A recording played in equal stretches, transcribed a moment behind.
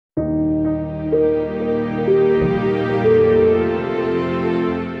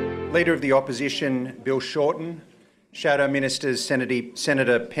Leader of the Opposition, Bill Shorten, Shadow Ministers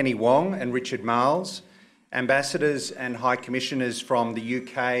Senator Penny Wong and Richard Marles, Ambassadors and High Commissioners from the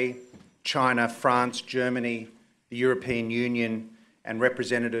UK, China, France, Germany, the European Union, and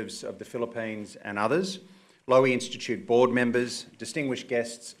representatives of the Philippines and others, Lowy Institute board members, distinguished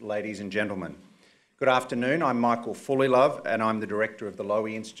guests, ladies and gentlemen. Good afternoon, I'm Michael Fullilove and I'm the Director of the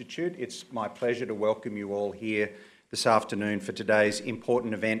Lowy Institute. It's my pleasure to welcome you all here this afternoon for today's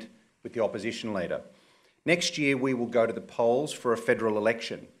important event with the Opposition Leader. Next year we will go to the polls for a federal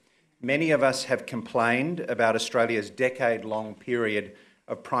election. Many of us have complained about Australia's decade-long period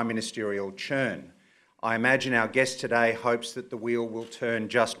of prime ministerial churn. I imagine our guest today hopes that the wheel will turn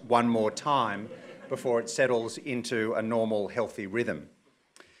just one more time before it settles into a normal, healthy rhythm.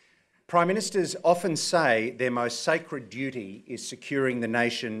 Prime Ministers often say their most sacred duty is securing the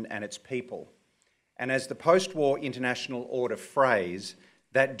nation and its people. And as the post-war international order phrase,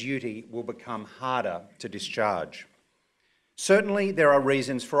 that duty will become harder to discharge. Certainly there are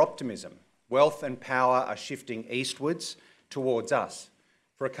reasons for optimism. Wealth and power are shifting eastwards towards us.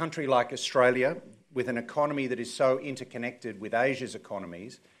 For a country like Australia, with an economy that is so interconnected with Asia's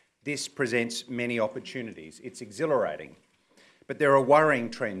economies, this presents many opportunities. It's exhilarating. But there are worrying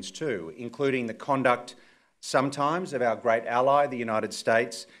trends too, including the conduct sometimes of our great ally, the United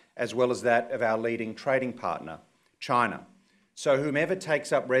States, as well as that of our leading trading partner, China. So whomever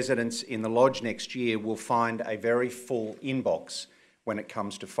takes up residence in the Lodge next year will find a very full inbox when it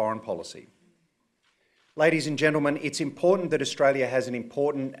comes to foreign policy. Ladies and gentlemen, it's important that Australia has an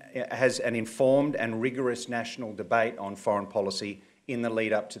informed and rigorous national debate on foreign policy in the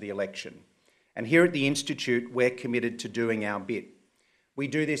lead up to the election. And here at the Institute, we're committed to doing our bit. We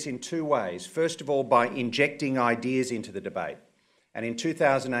do this in two ways. First of all, by injecting ideas into the debate. And in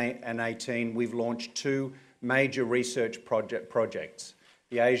 2018, we've launched two major research projects.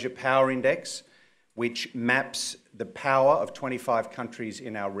 The Asia Power Index, which maps the power of 25 countries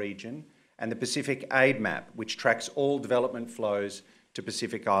in our region, and the Pacific Aid Map, which tracks all development flows to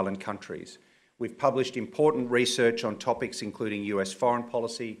Pacific Island countries. We've published important research on topics including US foreign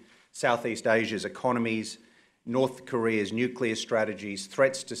policy, Southeast Asia's economies, North Korea's nuclear strategies,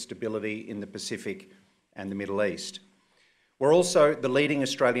 threats to stability in the Pacific and the Middle East. We're also the leading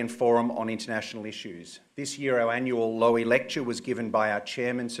Australian forum on international issues. This year our annual Lowy Lecture was given by our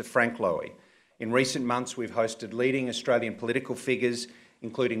chairman, Sir Frank Lowy. In recent months we've hosted leading Australian political figures,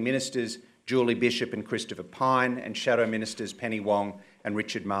 including Ministers Julie Bishop and Christopher Pyne, and Shadow Ministers Penny Wong and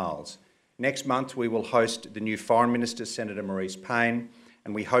Richard Marles. Next month we will host the new Foreign Minister, Senator Marise Payne,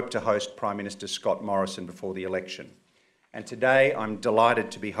 and we hope to host Prime Minister Scott Morrison before the election. And today I'm delighted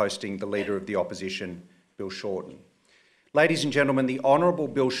to be hosting the Leader of the Opposition, Bill Shorten. Ladies and gentlemen, the Honourable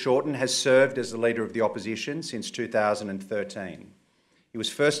Bill Shorten has served as the Leader of the Opposition since 2013. He was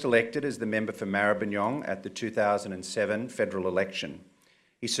first elected as the member for Maribyrnong at the 2007 federal election.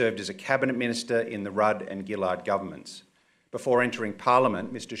 He served as a Cabinet Minister in the Rudd and Gillard governments. Before entering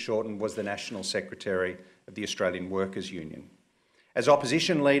Parliament, Mr Shorten was the National Secretary of the Australian Workers' Union. As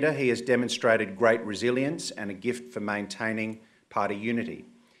Opposition Leader, he has demonstrated great resilience and a gift for maintaining party unity.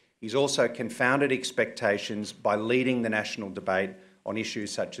 He's also confounded expectations by leading the national debate on issues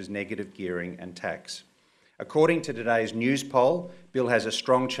such as negative gearing and tax. According to today's news poll, Bill has a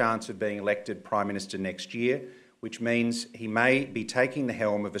strong chance of being elected Prime Minister next year, which means he may be taking the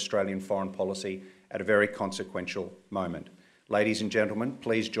helm of Australian foreign policy at a very consequential moment. Ladies and gentlemen,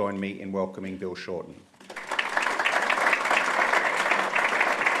 please join me in welcoming Bill Shorten.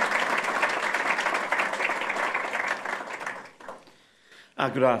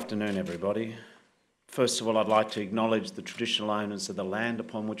 Good afternoon, everybody. First of all, I'd like to acknowledge the traditional owners of the land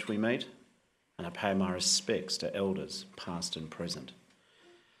upon which we meet, and I pay my respects to elders, past and present.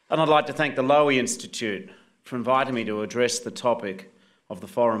 And I'd like to thank the Lowy Institute for inviting me to address the topic of the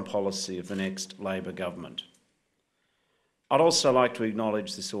foreign policy of the next Labor government. I'd also like to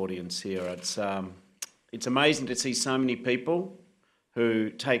acknowledge this audience here. It's amazing to see so many people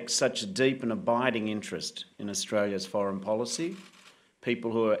who take such a deep and abiding interest in Australia's foreign policy,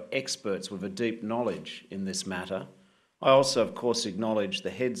 people who are experts with a deep knowledge in this matter. I also, of course, acknowledge the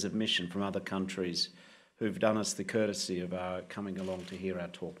heads of mission from other countries who've done us the courtesy of coming along to hear our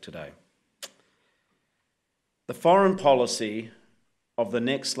talk today. The foreign policy of the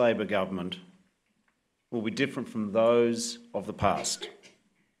next Labor government will be different from those of the past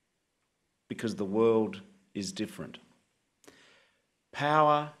because the world is different.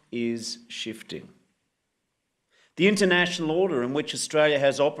 Power is shifting. The international order in which Australia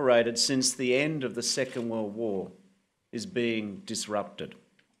has operated since the end of the Second World War is being disrupted.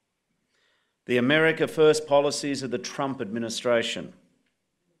 The America First policies of the Trump administration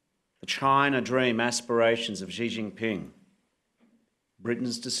the China dream aspirations of Xi Jinping,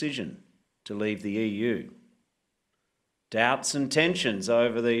 Britain's decision to leave the EU, doubts and tensions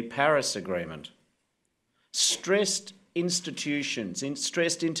over the Paris Agreement, stressed institutions,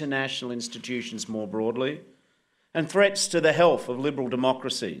 stressed international institutions more broadly, and threats to the health of liberal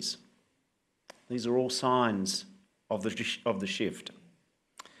democracies. These are all signs of the shift.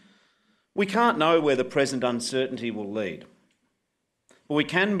 We can't know where the present uncertainty will lead, but we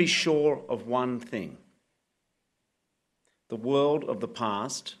can be sure of one thing. The world of the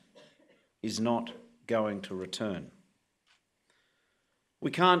past is not going to return.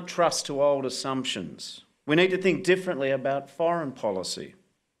 We can't trust to old assumptions. We need to think differently about foreign policy,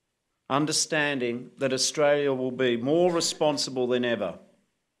 understanding that Australia will be more responsible than ever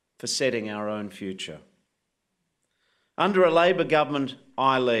for setting our own future. Under a Labor government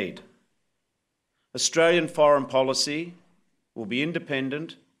I lead, Australian foreign policy will be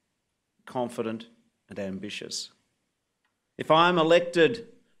independent, confident and ambitious. If I am elected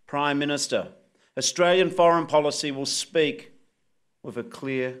Prime Minister, Australian foreign policy will speak with a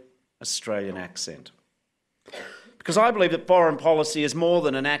clear Australian accent. Because I believe that foreign policy is more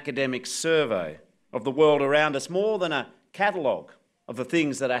than an academic survey of the world around us, more than a catalogue of the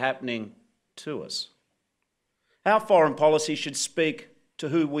things that are happening to us. Our foreign policy should speak to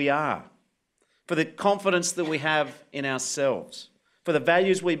who we are, for the confidence that we have in ourselves, for the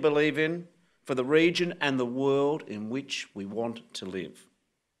values we believe in, for the region and the world in which we want to live.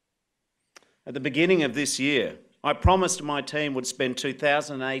 At the beginning of this year, I promised my team would spend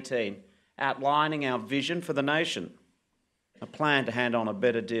 2018 outlining our vision for the nation, a plan to hand on a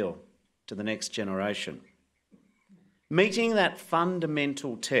better deal to the next generation. Meeting that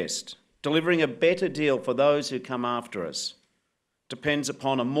fundamental test, delivering a better deal for those who come after us, depends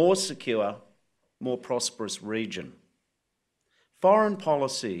upon a more secure, more prosperous region. Foreign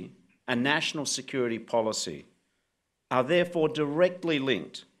policy and national security policy are therefore directly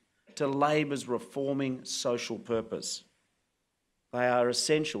linked to Labor's reforming social purpose. They are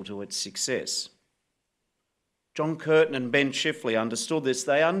essential to its success. John Curtin and Ben Chifley understood this.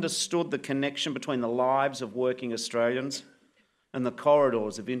 They understood the connection between the lives of working Australians and the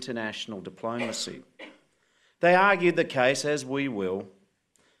corridors of international diplomacy. They argued the case, as we will,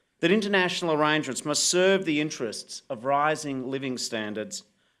 that international arrangements must serve the interests of rising living standards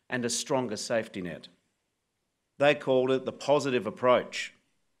and a stronger safety net. They called it the positive approach.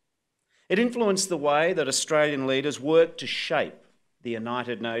 It influenced the way that Australian leaders worked to shape the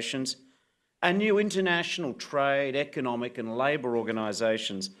United Nations and new international trade, economic and labour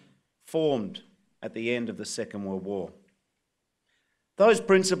organisations formed at the end of the Second World War. Those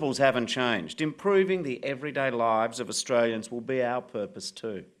principles haven't changed. Improving the everyday lives of Australians will be our purpose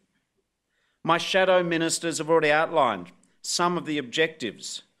too. My shadow ministers have already outlined some of the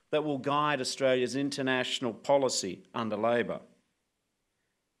objectives that will guide Australia's international policy under Labor.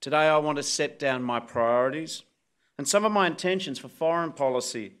 Today I want to set down my priorities and some of my intentions for foreign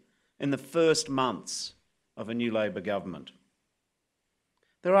policy in the first months of a new Labor government.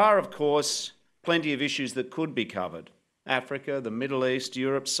 There are, of course, plenty of issues that could be covered: Africa, the Middle East,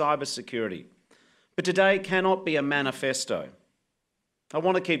 Europe, cybersecurity. But today cannot be a manifesto. I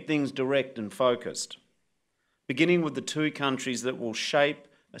want to keep things direct and focused, beginning with the two countries that will shape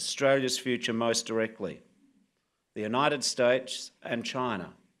Australia's future most directly: the United States and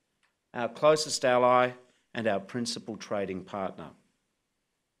China, our closest ally and our principal trading partner.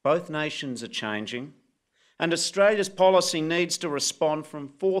 Both nations are changing, and Australia's policy needs to respond from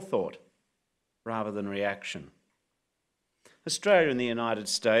forethought rather than reaction. Australia and the United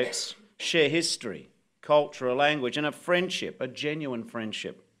States share history, culture, a language, and a friendship, a genuine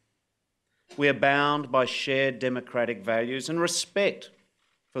friendship. We are bound by shared democratic values and respect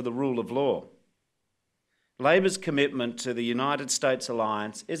for the rule of law. Labor's commitment to the United States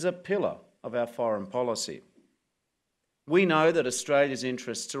alliance is a pillar of our foreign policy. We know that Australia's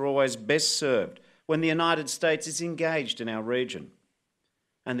interests are always best served when the United States is engaged in our region,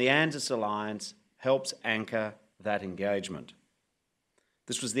 and the ANZUS alliance helps anchor that engagement.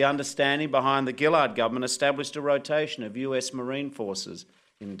 This was the understanding behind the Gillard government established a rotation of US Marine forces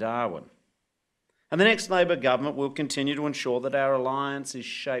in Darwin. And the next Labor government will continue to ensure that our alliance is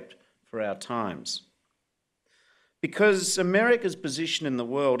shaped for our times. Because America's position in the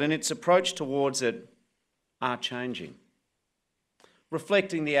world and its approach towards it are changing.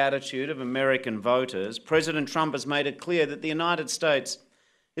 Reflecting the attitude of American voters, President Trump has made it clear that the United States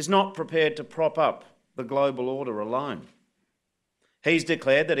is not prepared to prop up the global order alone. He's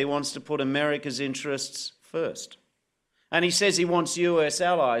declared that he wants to put America's interests first. And he says he wants US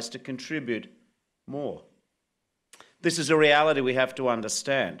allies to contribute more. This is a reality we have to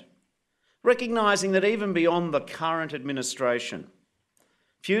understand. recognising that even beyond the current administration,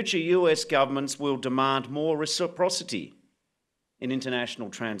 future US governments will demand more reciprocity in international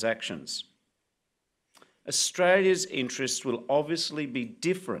transactions. Australia's interests will obviously be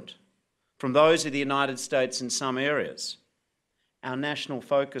different from those of the United States in some areas. Our national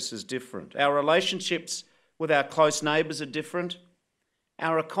focus is different. Our relationships with our close neighbours are different.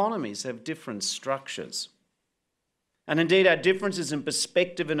 Our economies have different structures. And indeed, our differences in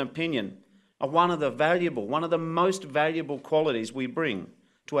perspective and opinion are one of the most valuable qualities we bring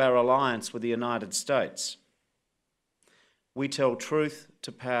to our alliance with the United States. We tell truth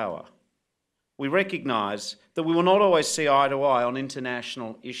to power. We recognise that we will not always see eye to eye on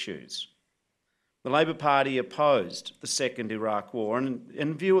international issues. The Labor Party opposed the Second Iraq War, and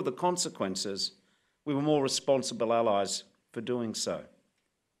in view of the consequences, we were more responsible allies for doing so.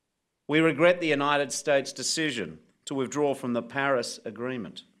 We regret the United States' decision to withdraw from the Paris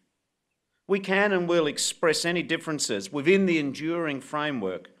Agreement. We can and will express any differences within the enduring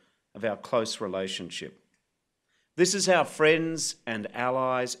framework of our close relationship. This is how friends and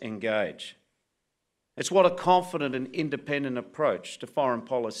allies engage. It's what a confident and independent approach to foreign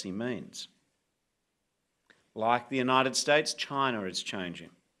policy means. Like the United States, China is changing.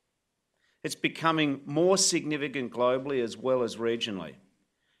 It's becoming more significant globally as well as regionally,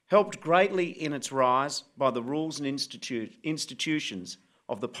 helped greatly in its rise by the rules and institutions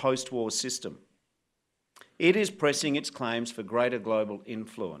of the post-war system. It is pressing its claims for greater global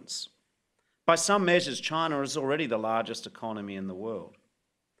influence. By some measures, China is already the largest economy in the world.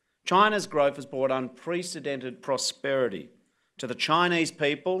 China's growth has brought unprecedented prosperity to the Chinese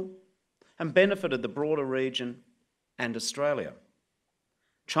people and benefited the broader region and Australia.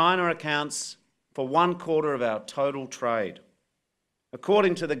 China accounts for 1/4 of our total trade.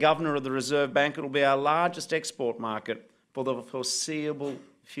 According to the Governor of the Reserve Bank, it will be our largest export market for the foreseeable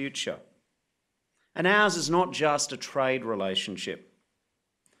future. And ours is not just a trade relationship.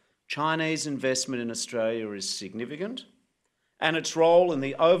 Chinese investment in Australia is significant, and its role in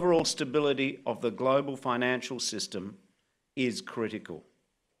the overall stability of the global financial system is critical.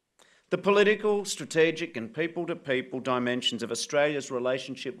 The political, strategic and people-to-people dimensions of Australia's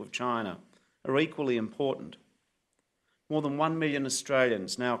relationship with China are equally important. More than 1 million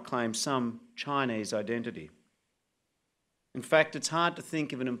Australians now claim some Chinese identity. In fact, it's hard to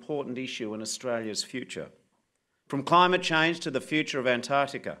think of an important issue in Australia's future, from climate change to the future of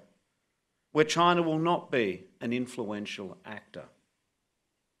Antarctica, where China will not be an influential actor.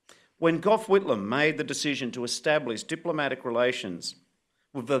 When Gough Whitlam made the decision to establish diplomatic relations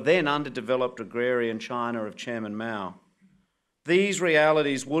with the then underdeveloped agrarian China of Chairman Mao, these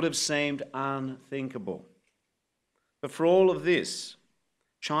realities would have seemed unthinkable. But for all of this,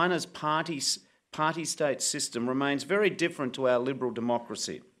 China's party-state system remains very different to our liberal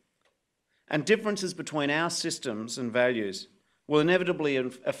democracy. And differences between our systems and values will inevitably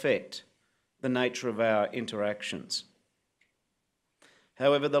affect the nature of our interactions.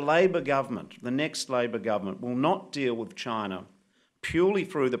 However, the next Labor government, will not deal with China purely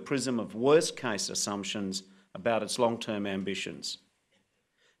through the prism of worst-case assumptions about its long-term ambitions.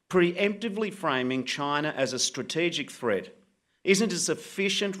 Preemptively framing China as a strategic threat isn't a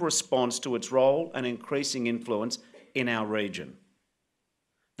sufficient response to its role and increasing influence in our region.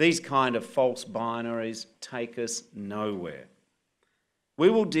 These kind of false binaries take us nowhere. We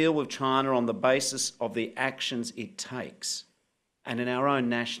will deal with China on the basis of the actions it takes and in our own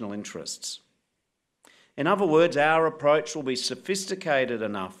national interests. In other words, our approach will be sophisticated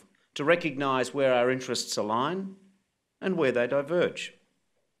enough to recognise where our interests align and where they diverge.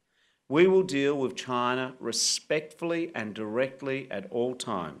 We will deal with China respectfully and directly at all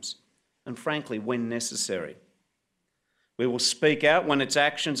times, and frankly, when necessary. We will speak out when its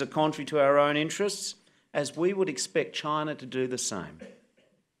actions are contrary to our own interests, as we would expect China to do the same.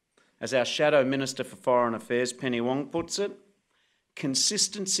 As our Shadow Minister for Foreign Affairs, Penny Wong, puts it,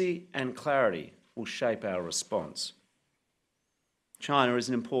 consistency and clarity will shape our response. China is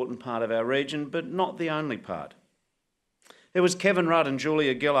an important part of our region, but not the only part. It was Kevin Rudd and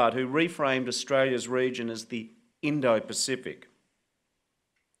Julia Gillard who reframed Australia's region as the Indo-Pacific.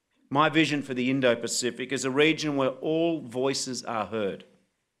 My vision for the Indo-Pacific is a region where all voices are heard,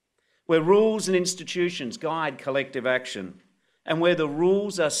 where rules and institutions guide collective action, and where the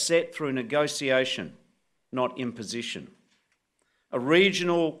rules are set through negotiation, not imposition. A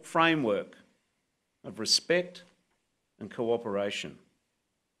regional framework of respect and cooperation.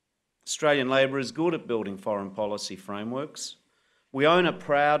 Australian Labor is good at building foreign policy frameworks. We own a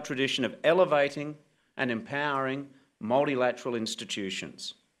proud tradition of elevating and empowering multilateral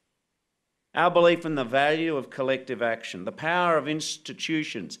institutions. Our belief in the value of collective action, the power of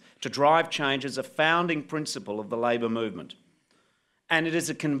institutions to drive change is a founding principle of the labour movement. And it is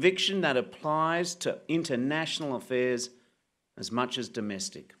a conviction that applies to international affairs as much as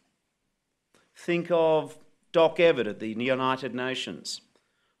domestic. Think of Doc Evatt at the United Nations,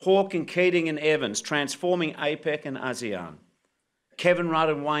 Hawke and Keating and Evans transforming APEC and ASEAN, Kevin Rudd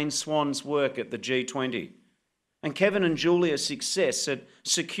and Wayne Swan's work at the G20, and Kevin and Julia's success at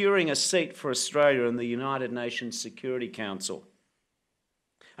securing a seat for Australia in the United Nations Security Council.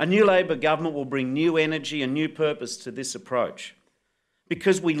 A new Labor government will bring new energy and new purpose to this approach,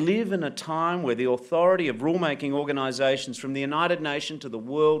 because we live in a time where the authority of rulemaking organisations from the United Nations to the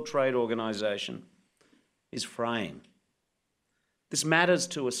World Trade Organisation is fraying. This matters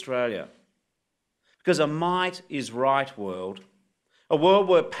to Australia, because a might is right world, a world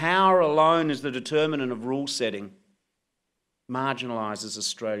where power alone is the determinant of rule setting, marginalises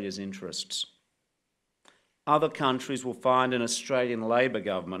Australia's interests. Other countries will find an Australian Labor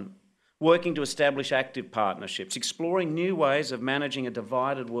government working to establish active partnerships, exploring new ways of managing a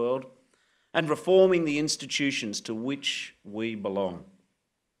divided world and reforming the institutions to which we belong.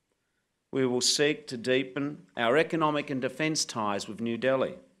 We will seek to deepen our economic and defence ties with New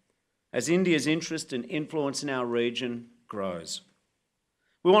Delhi as India's interest and influence in our region grows.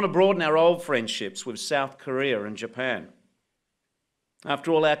 We want to broaden our old friendships with South Korea and Japan.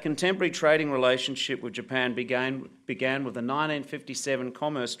 After all, our contemporary trading relationship with Japan began with the 1957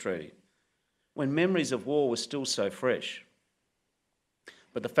 Commerce Treaty, when memories of war were still so fresh.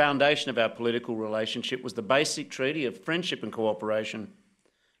 But the foundation of our political relationship was the basic treaty of friendship and cooperation,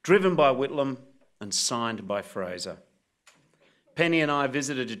 driven by Whitlam and signed by Fraser. Penny and I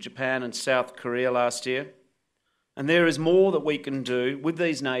visited Japan and South Korea last year, and there is more that we can do with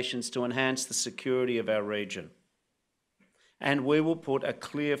these nations to enhance the security of our region. And we will put a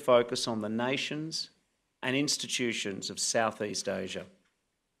clear focus on the nations and institutions of Southeast Asia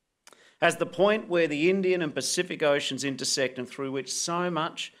as the point where the Indian and Pacific Oceans intersect and through which so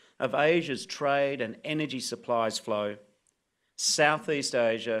much of Asia's trade and energy supplies flow. Southeast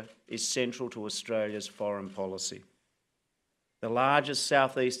Asia is central to Australia's foreign policy. The largest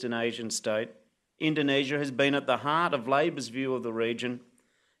Southeastern Asian state, Indonesia, has been at the heart of Labor's view of the region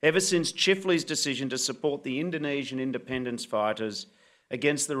ever since Chifley's decision to support the Indonesian independence fighters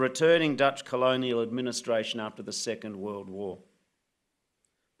against the returning Dutch colonial administration after the Second World War.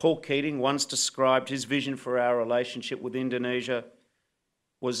 Paul Keating once described his vision for our relationship with Indonesia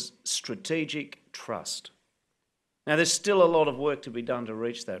was strategic trust. Now, there's still a lot of work to be done to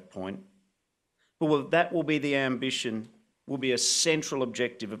reach that point, but that will be the ambition, will be a central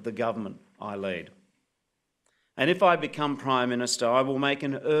objective of the government I lead. And if I become Prime Minister, I will make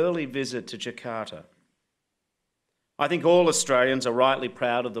an early visit to Jakarta. I think all Australians are rightly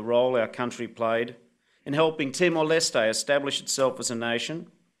proud of the role our country played in helping Timor-Leste establish itself as a nation,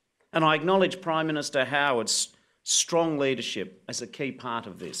 and I acknowledge Prime Minister Howard's strong leadership as a key part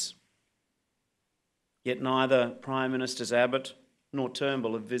of this. Yet neither Prime Ministers Abbott nor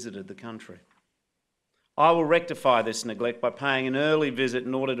Turnbull have visited the country. I will rectify this neglect by paying an early visit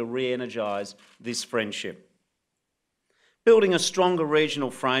in order to re-energise this friendship. Building a stronger regional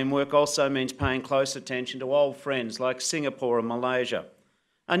framework also means paying close attention to old friends like Singapore and Malaysia,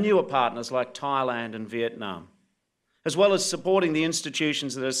 and newer partners like Thailand and Vietnam, as well as supporting the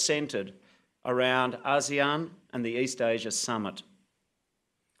institutions that are centred around ASEAN and the East Asia Summit.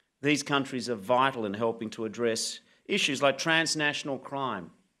 These countries are vital in helping to address issues like transnational crime,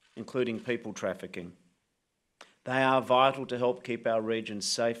 including people trafficking. They are vital to help keep our region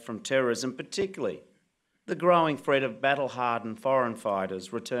safe from terrorism, particularly the growing threat of battle-hardened foreign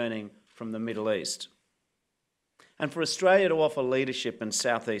fighters returning from the Middle East. And for Australia to offer leadership in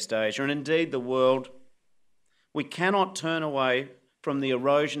Southeast Asia, and indeed the world, we cannot turn away from the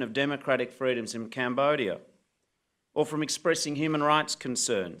erosion of democratic freedoms in Cambodia, or from expressing human rights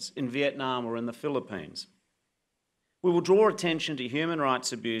concerns in Vietnam or in the Philippines. We will draw attention to human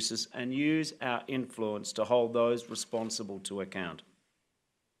rights abuses and use our influence to hold those responsible to account.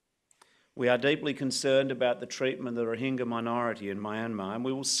 We are deeply concerned about the treatment of the Rohingya minority in Myanmar, and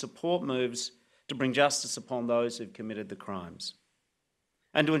we will support moves to bring justice upon those who have committed the crimes,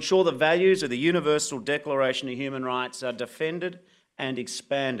 and to ensure the values of the Universal Declaration of Human Rights are defended and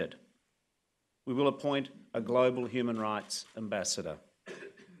expanded. We will appoint a global human rights ambassador.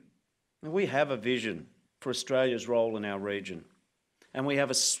 We have a vision for Australia's role in our region, and we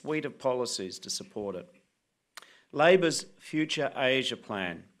have a suite of policies to support it. Labor's Future Asia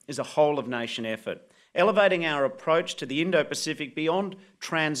Plan is a whole-of-nation effort, elevating our approach to the Indo-Pacific beyond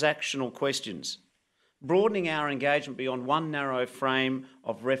transactional questions broadening our engagement beyond one narrow frame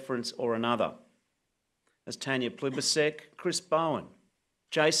of reference or another. As Tanya Plibersek, Chris Bowen,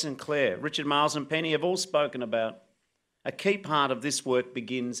 Jason Clare, Richard Miles and Penny have all spoken about, a key part of this work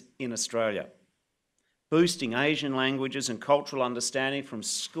begins in Australia, boosting Asian languages and cultural understanding from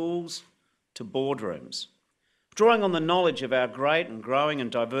schools to boardrooms, drawing on the knowledge of our great and growing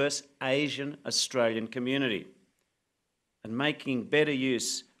and diverse Asian Australian community, and making better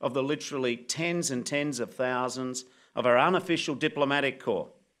use of the literally tens and tens of thousands of our unofficial diplomatic corps,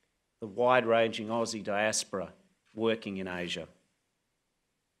 the wide-ranging Aussie diaspora working in Asia.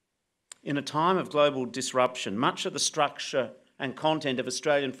 In a time of global disruption, much of the structure and content of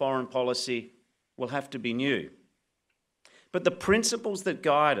Australian foreign policy will have to be new. But the principles that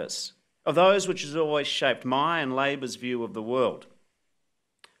guide us are those which has always shaped my and Labor's view of the world.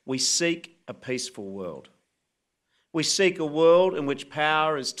 We seek a peaceful world. We seek a world in which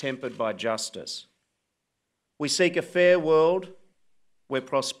power is tempered by justice. We seek a fair world where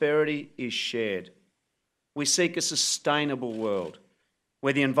prosperity is shared. We seek a sustainable world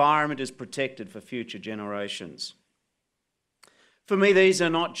where the environment is protected for future generations. For me, these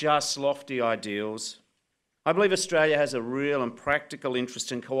are not just lofty ideals. I believe Australia has a real and practical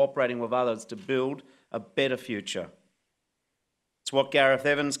interest in cooperating with others to build a better future. It's what Gareth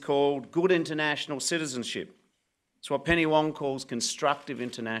Evans called good international citizenship. It's what Penny Wong calls constructive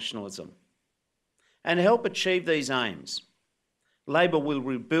internationalism. And to help achieve these aims, Labor will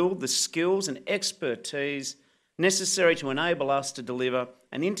rebuild the skills and expertise necessary to enable us to deliver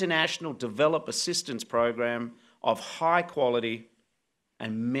an international development assistance program of high quality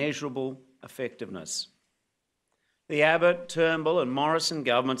and measurable effectiveness. The Abbott, Turnbull and Morrison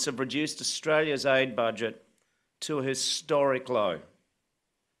governments have reduced Australia's aid budget to a historic low.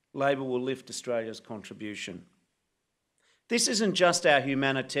 Labor will lift Australia's contribution. This isn't just our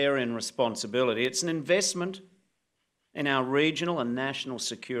humanitarian responsibility, it's an investment in our regional and national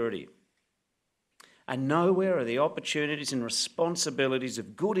security. And nowhere are the opportunities and responsibilities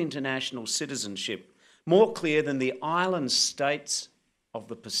of good international citizenship more clear than the island states of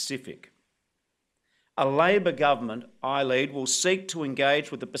the Pacific. A Labor government I lead will seek to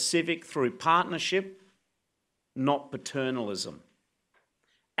engage with the Pacific through partnership, not paternalism.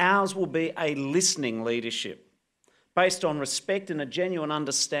 Ours will be a listening leadership based on respect and a genuine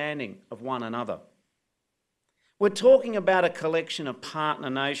understanding of one another. We're talking about a collection of partner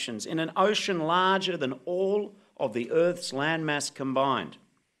nations in an ocean larger than all of the Earth's landmass combined.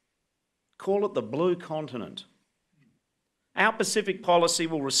 Call it the Blue Continent. Our Pacific policy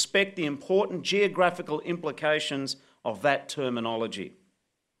will respect the important geographical implications of that terminology.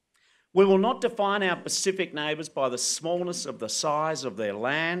 We will not define our Pacific neighbours by the smallness of the size of their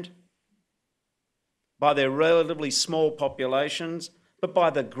land, by their relatively small populations, but by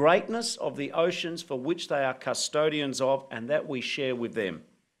the greatness of the oceans for which they are custodians of and that we share with them.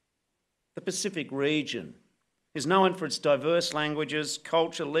 The Pacific region is known for its diverse languages,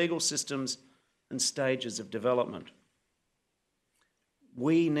 culture, legal systems, and stages of development.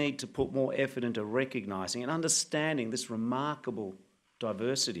 We need to put more effort into recognising and understanding this remarkable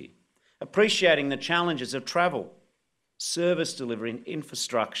diversity, appreciating the challenges of travel, service delivery and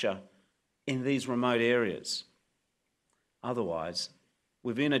infrastructure in these remote areas. Otherwise,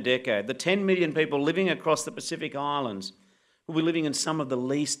 within a decade, the 10 million people living across the Pacific Islands will be living in some of the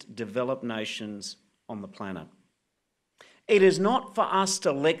least developed nations on the planet. It is not for us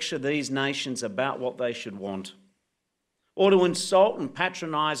to lecture these nations about what they should want, or to insult and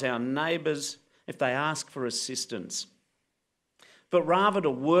patronise our neighbours if they ask for assistance, but rather to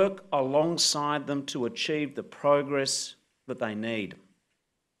work alongside them to achieve the progress that they need.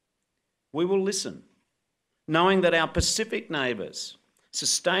 We will listen, knowing that our Pacific neighbours,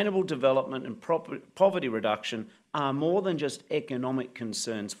 sustainable development and poverty reduction are more than just economic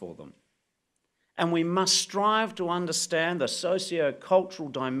concerns for them. And we must strive to understand the socio-cultural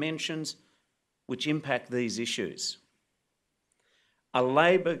dimensions which impact these issues. A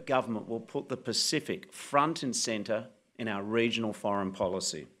Labor government will put the Pacific front and centre in our regional foreign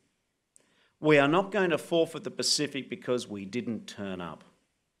policy. We are not going to forfeit the Pacific because we didn't turn up.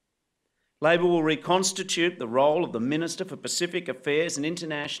 Labor will reconstitute the role of the Minister for Pacific Affairs and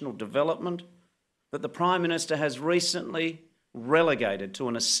International Development that the Prime Minister has recently relegated to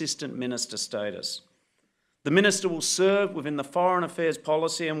an Assistant Minister status. The Minister will serve within the Foreign Affairs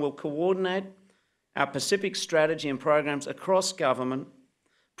policy and will coordinate our Pacific strategy and programs across government,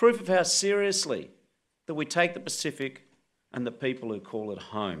 proof of how seriously that we take the Pacific and the people who call it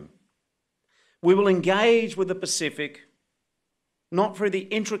home. We will engage with the Pacific not through the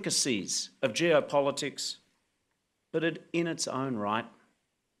intricacies of geopolitics, but in its own right.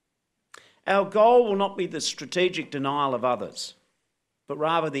 Our goal will not be the strategic denial of others, but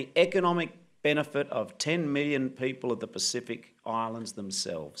rather the economic benefit of 10 million people of the Pacific Islands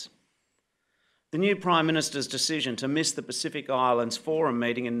themselves. The new Prime Minister's decision to miss the Pacific Islands Forum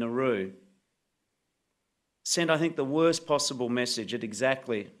meeting in Nauru sent, I think, the worst possible message at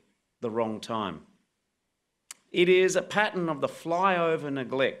exactly the wrong time. It is a pattern of the flyover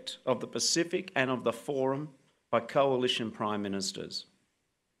neglect of the Pacific and of the Forum by coalition Prime Ministers.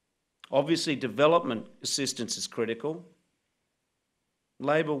 Obviously, development assistance is critical.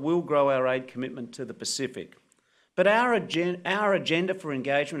 Labor will grow our aid commitment to the Pacific. But our agenda for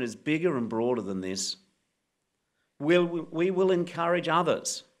engagement is bigger and broader than this. We will encourage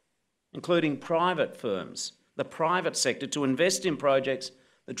others, including private firms, the private sector, to invest in projects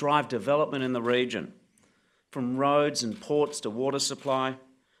that drive development in the region, from roads and ports to water supply,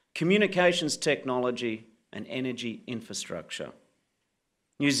 communications technology and energy infrastructure.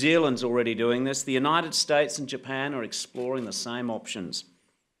 New Zealand's already doing this. The United States and Japan are exploring the same options.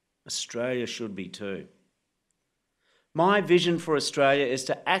 Australia should be too. My vision for Australia is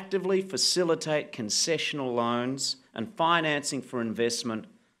to actively facilitate concessional loans and financing for investment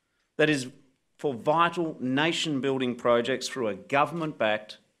that is for vital nation-building projects through a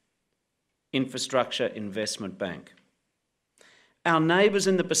government-backed infrastructure investment bank. Our neighbours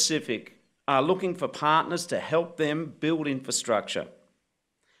in the Pacific are looking for partners to help them build infrastructure.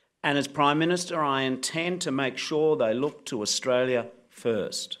 And as Prime Minister, I intend to make sure they look to Australia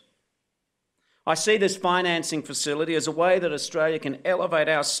first. I see this financing facility as a way that Australia can elevate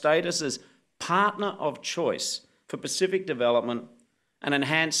our status as partner of choice for Pacific development and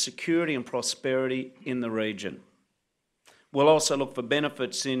enhance security and prosperity in the region. We'll also look for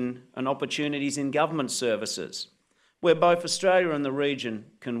benefits and opportunities in government services, where both Australia and the region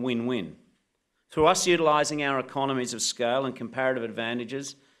can win-win, through us utilising our economies of scale and comparative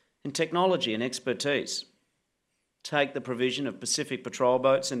advantages in technology and expertise. Take the provision of Pacific patrol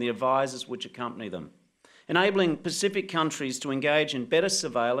boats and the advisors which accompany them, enabling Pacific countries to engage in better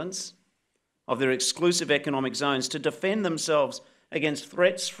surveillance of their exclusive economic zones to defend themselves against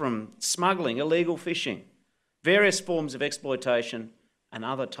threats from smuggling, illegal fishing, various forms of exploitation and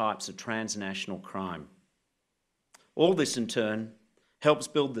other types of transnational crime. All this in turn helps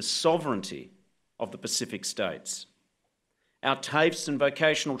build the sovereignty of the Pacific states. Our TAFEs and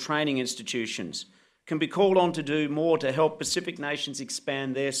vocational training institutions can be called on to do more to help Pacific nations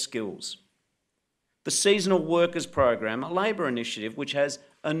expand their skills. The Seasonal Workers Program, a labour initiative which has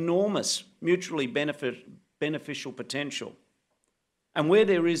enormous mutually beneficial potential. And where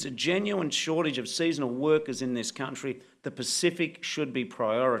there is a genuine shortage of seasonal workers in this country, the Pacific should be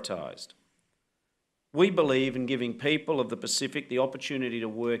prioritised. We believe in giving people of the Pacific the opportunity to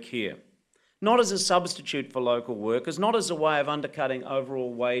work here, not as a substitute for local workers, not as a way of undercutting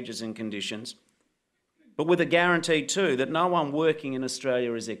overall wages and conditions, but with a guarantee too that no one working in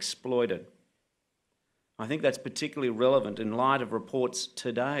Australia is exploited. I think that's particularly relevant in light of reports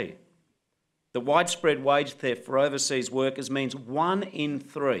today that widespread wage theft for overseas workers means 1 in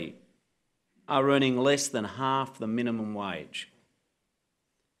 3 are earning less than half the minimum wage.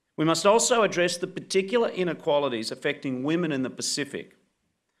 We must also address the particular inequalities affecting women in the Pacific,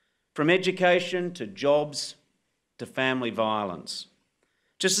 from education to jobs to family violence,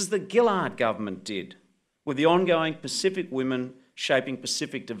 just as the Gillard government did with the ongoing Pacific Women Shaping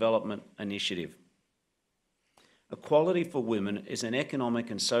Pacific Development initiative. Equality for women is an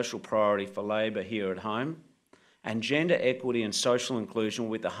economic and social priority for Labor here at home, and gender equity and social inclusion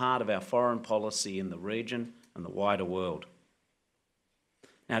will be at the heart of our foreign policy in the region and the wider world.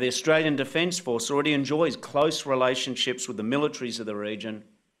 Now, the Australian Defence Force already enjoys close relationships with the militaries of the region,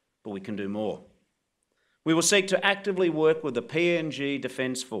 but we can do more. We will seek to actively work with the PNG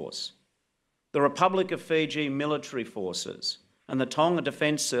Defence Force, the Republic of Fiji military forces, and the Tonga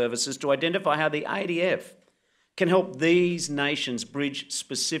Defence Services to identify how the ADF can help these nations bridge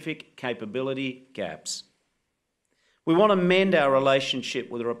specific capability gaps. We want to mend our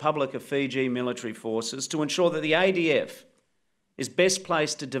relationship with the Republic of Fiji military forces to ensure that the ADF is best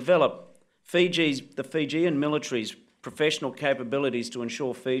placed to develop the Fijian military's professional capabilities to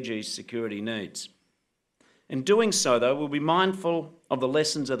ensure Fiji's security needs. In doing so, though, we'll be mindful of the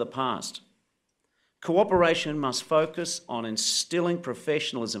lessons of the past. Cooperation must focus on instilling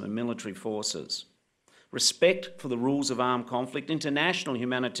professionalism in military forces, respect for the rules of armed conflict, international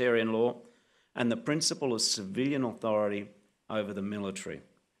humanitarian law, and the principle of civilian authority over the military.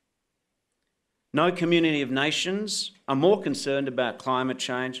 No community of nations are more concerned about climate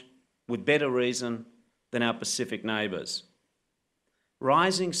change with better reason than our Pacific neighbours.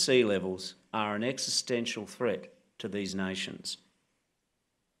 Rising sea levels are an existential threat to these nations.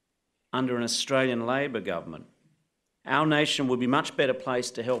 under an Australian Labor government, our nation would be much better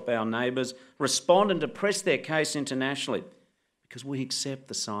placed to help our neighbours respond and to press their case internationally, because we accept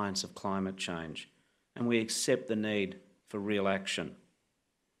the science of climate change and we accept the need for real action.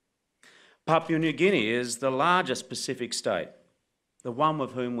 Papua New Guinea is the largest Pacific state, the one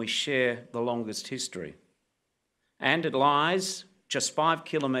with whom we share the longest history. And it lies just 5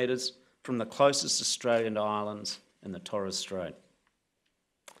 kilometres from the closest Australian islands in the Torres Strait.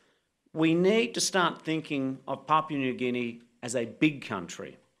 We need to start thinking of Papua New Guinea as a big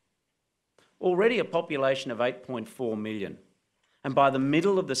country, already a population of 8.4 million, and by the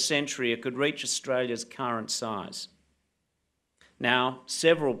middle of the century it could reach Australia's current size. Now,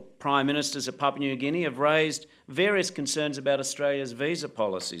 several Prime Ministers of Papua New Guinea have raised various concerns about Australia's visa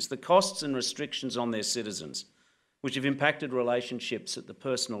policies, the costs and restrictions on their citizens, which have impacted relationships at the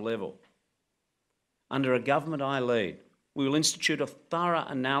personal level. Under a government I lead, we will institute a thorough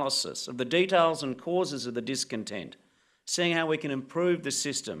analysis of the details and causes of the discontent, seeing how we can improve the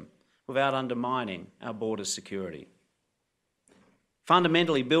system without undermining our border security.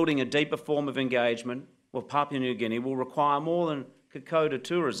 Fundamentally, building a deeper form of engagement with Papua New Guinea will require more than Kokoda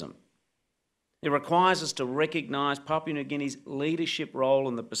tourism. It requires us to recognise Papua New Guinea's leadership role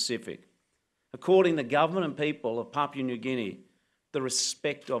in the Pacific, according the government and people of Papua New Guinea the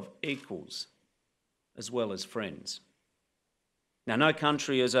respect of equals as well as friends. Now, no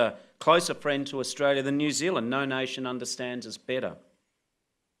country is a closer friend to Australia than New Zealand. No nation understands us better.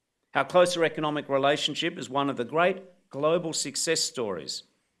 Our closer economic relationship is one of the great global success stories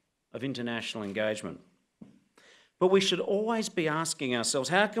of international engagement. But we should always be asking ourselves,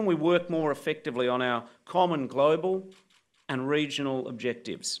 how can we work more effectively on our common global and regional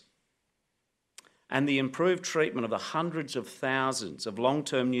objectives? And the improved treatment of the hundreds of thousands of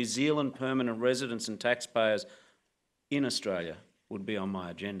long-term New Zealand permanent residents and taxpayers in Australia would be on my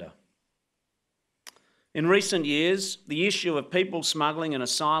agenda. In recent years, the issue of people smuggling and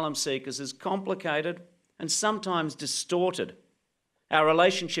asylum seekers has complicated and sometimes distorted our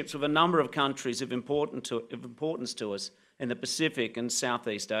relationships with a number of countries of importance to us in the Pacific and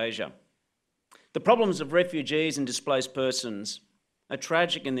Southeast Asia. The problems of refugees and displaced persons are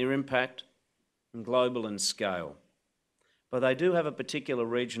tragic in their impact and global in scale, but they do have a particular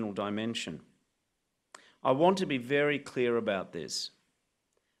regional dimension. I want to be very clear about this.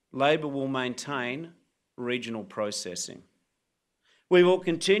 Labor will maintain regional processing. We will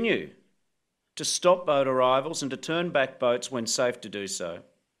continue to stop boat arrivals and to turn back boats when safe to do so.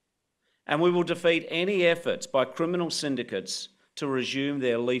 And we will defeat any efforts by criminal syndicates to resume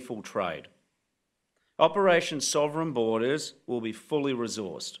their lethal trade. Operation Sovereign Borders will be fully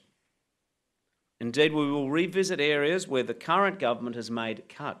resourced. Indeed, we will revisit areas where the current government has made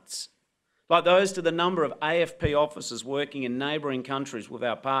cuts, like those to the number of AFP officers working in neighbouring countries with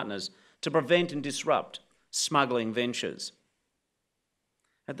our partners to prevent and disrupt smuggling ventures.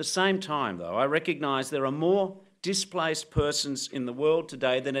 At the same time, though, I recognise there are more displaced persons in the world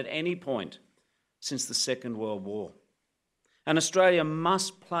today than at any point since the Second World War. And Australia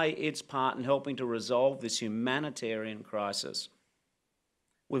must play its part in helping to resolve this humanitarian crisis.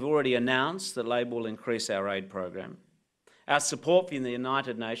 We've already announced that Labor will increase our aid program, our support from the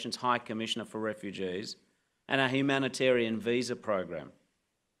United Nations High Commissioner for Refugees, and our humanitarian visa program.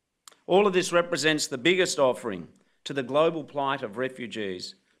 All of this represents the biggest offering to the global plight of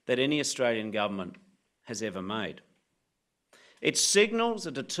refugees that any Australian government has ever made. It signals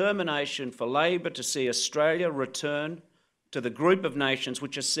a determination for Labor to see Australia return to the group of nations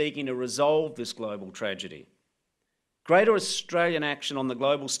which are seeking to resolve this global tragedy. Greater Australian action on the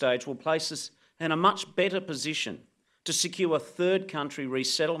global stage will place us in a much better position to secure third country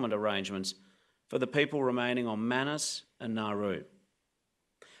resettlement arrangements for the people remaining on Manus and Nauru.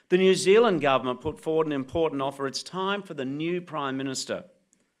 The New Zealand government put forward an important offer. It's time for the new Prime Minister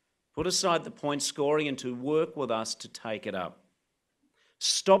put aside the point scoring and to work with us to take it up.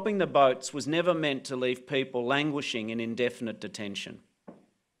 Stopping the boats was never meant to leave people languishing in indefinite detention.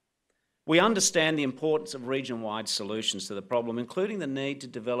 We understand the importance of region-wide solutions to the problem, including the need to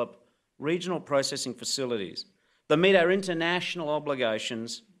develop regional processing facilities that meet our international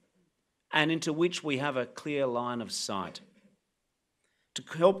obligations and into which we have a clear line of sight. To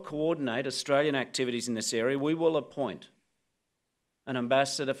help coordinate Australian activities in this area, we will appoint an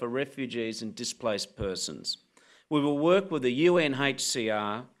ambassador for refugees and displaced persons. We will work with the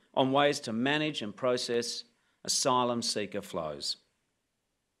UNHCR on ways to manage and process asylum seeker flows.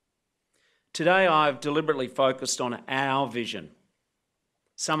 Today, I've deliberately focused on our vision,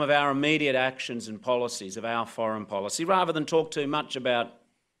 some of our immediate actions and policies of our foreign policy, rather than talk too much about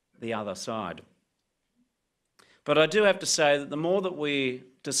the other side. But I do have to say that the more that we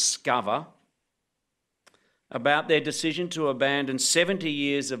discover about their decision to abandon 70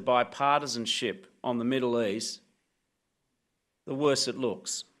 years of bipartisanship on the Middle East, the worse it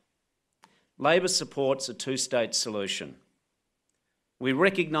looks. Labor supports a two-state solution. We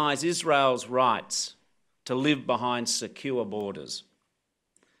recognise Israel's rights to live behind secure borders.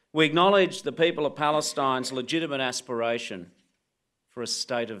 We acknowledge the people of Palestine's legitimate aspiration for a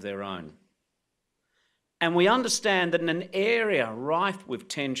state of their own. And we understand that in an area rife with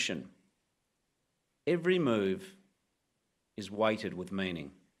tension, every move is weighted with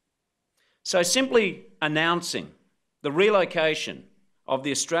meaning. So simply announcing the relocation of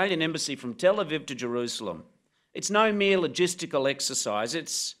the Australian Embassy from Tel Aviv to Jerusalem, it's no mere logistical exercise,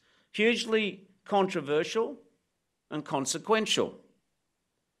 it's hugely controversial and consequential.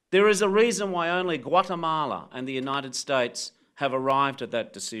 There is a reason why only Guatemala and the United States have arrived at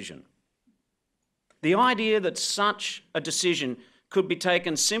that decision. The idea that such a decision could be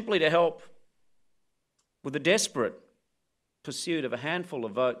taken simply to help with the desperate pursuit of a handful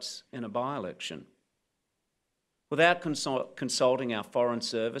of votes in a by-election, without consulting our Foreign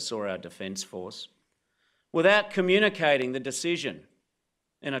Service or our Defence Force, without communicating the decision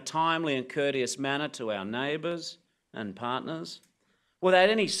in a timely and courteous manner to our neighbours and partners, without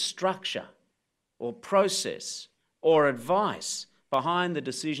any structure or process or advice behind the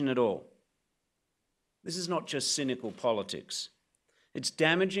decision at all. This is not just cynical politics. It's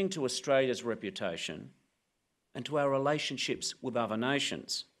damaging to Australia's reputation and to our relationships with other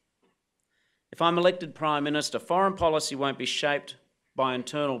nations. If I'm elected Prime Minister, foreign policy won't be shaped by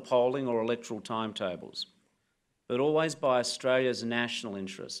internal polling or electoral timetables, but always by Australia's national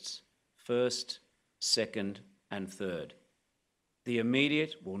interests, first, second and third. The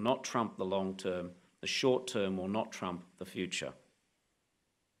immediate will not trump the long term, the short term will not trump the future.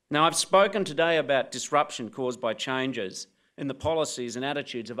 Now, I've spoken today about disruption caused by changes in the policies and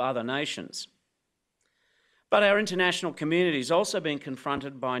attitudes of other nations. But our international community is also being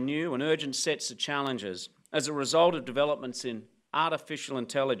confronted by new and urgent sets of challenges as a result of developments in artificial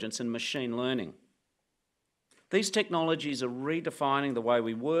intelligence and machine learning. These technologies are redefining the way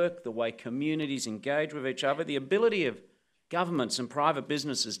we work, the way communities engage with each other, the ability of governments and private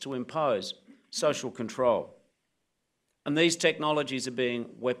businesses to impose social control. And these technologies are being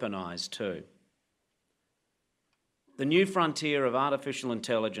weaponised too. The new frontier of artificial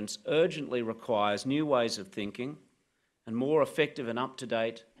intelligence urgently requires new ways of thinking and more effective and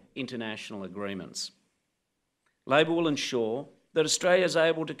up-to-date international agreements. Labor will ensure that Australia is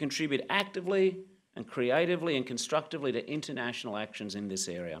able to contribute actively and creatively and constructively to international actions in this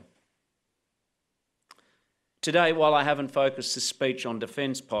area. Today, while I haven't focused this speech on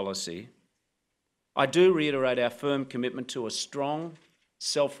defence policy, I do reiterate our firm commitment to a strong,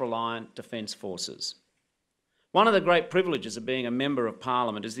 self-reliant defence forces. One of the great privileges of being a Member of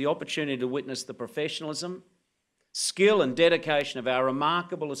Parliament is the opportunity to witness the professionalism, skill and dedication of our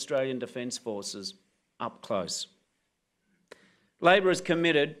remarkable Australian Defence Forces up close. Labor is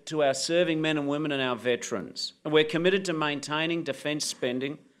committed to our serving men and women and our veterans, and we're committed to maintaining defence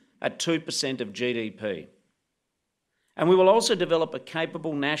spending at 2% of GDP. And we will also develop a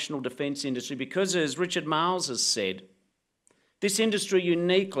capable national defence industry because, as Richard Marles has said, this industry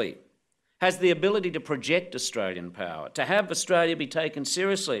uniquely has the ability to project Australian power, to have Australia be taken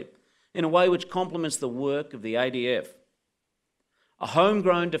seriously in a way which complements the work of the ADF. A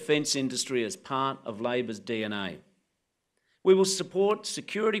homegrown defence industry is part of Labor's DNA. We will support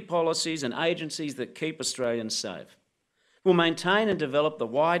security policies and agencies that keep Australians safe. We'll maintain and develop the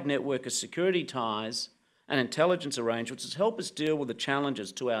wide network of security ties and intelligence arrangements to help us deal with the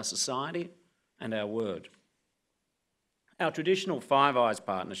challenges to our society and our world. Our traditional Five Eyes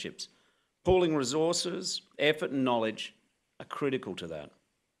partnerships, pooling resources, effort and knowledge are critical to that.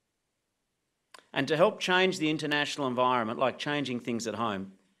 And to help change the international environment, like changing things at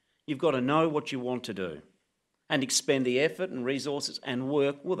home, you've got to know what you want to do and expend the effort and resources and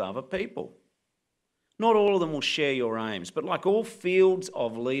work with other people. Not all of them will share your aims, but like all fields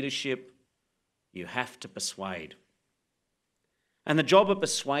of leadership, you have to persuade. And the job of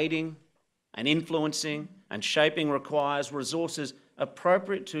persuading and influencing and shaping requires resources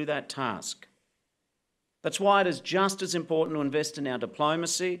appropriate to that task. That's why it is just as important to invest in our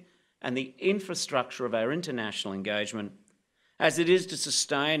diplomacy and the infrastructure of our international engagement as it is to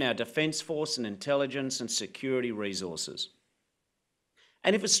sustain our defence force and intelligence and security resources.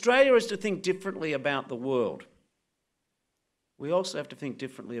 And if Australia is to think differently about the world, we also have to think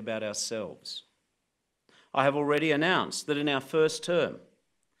differently about ourselves. I have already announced that in our first term,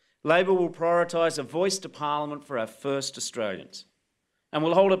 Labor will prioritise a voice to Parliament for our first Australians, and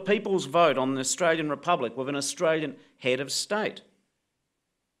will hold a people's vote on the Australian Republic with an Australian head of state.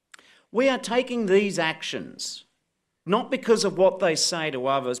 We are taking these actions not because of what they say to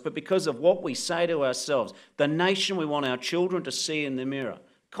others, but because of what we say to ourselves. The nation we want our children to see in the mirror.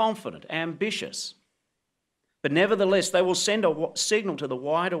 Confident, ambitious. But nevertheless, they will send a signal to the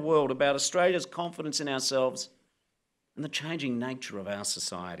wider world about Australia's confidence in ourselves and the changing nature of our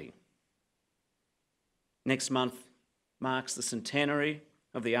society. Next month marks the centenary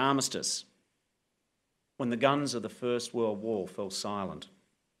of the armistice, when the guns of the First World War fell silent.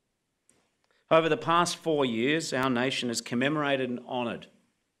 Over the past 4 years, our nation has commemorated and honoured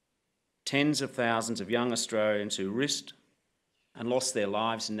tens of thousands of young Australians who risked and lost their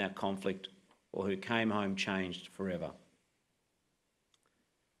lives in that conflict, or who came home changed forever.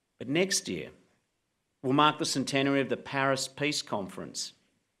 But next year will mark the centenary of the Paris Peace Conference,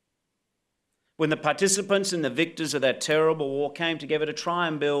 when the participants and the victors of that terrible war came together to try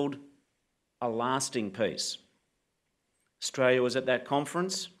and build a lasting peace. Australia was at that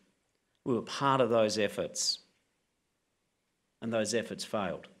conference. We were part of those efforts, and those efforts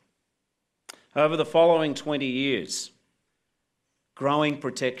failed. Over the following 20 years, growing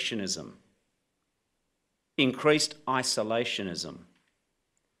protectionism, increased isolationism,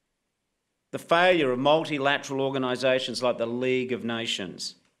 the failure of multilateral organisations like the League of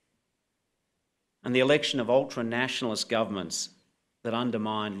Nations, and the election of ultra-nationalist governments that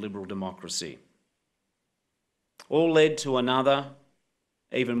undermined liberal democracy, all led to another,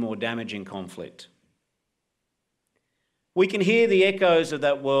 even more damaging conflict. We can hear the echoes of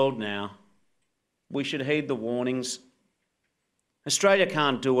that world now. We should heed the warnings. Australia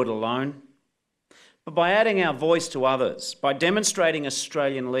can't do it alone. But by adding our voice to others, by demonstrating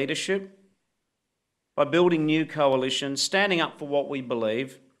Australian leadership, by building new coalitions, standing up for what we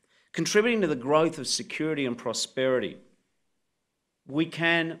believe, contributing to the growth of security and prosperity, we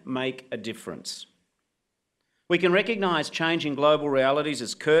can make a difference. We can recognise changing global realities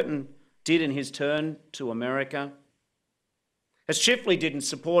as Curtin did in his turn to America, as Chifley did in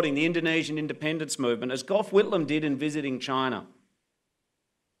supporting the Indonesian independence movement, as Gough Whitlam did in visiting China.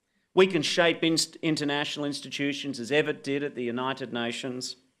 We can shape international institutions as Evatt did at the United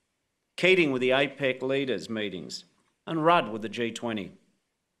Nations, Keating with the APEC leaders' meetings, and Rudd with the G20.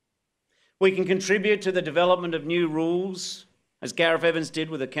 We can contribute to the development of new rules, as Gareth Evans did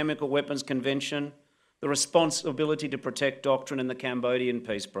with the Chemical Weapons Convention, the responsibility to protect doctrine in the Cambodian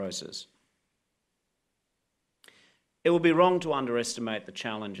peace process. It would be wrong to underestimate the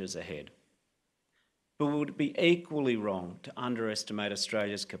challenges ahead, but it would be equally wrong to underestimate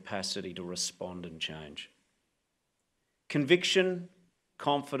Australia's capacity to respond and change. Conviction,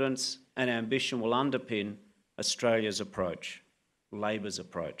 confidence and ambition will underpin Australia's approach, Labor's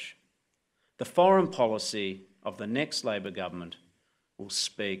approach. The foreign policy of the next Labor government will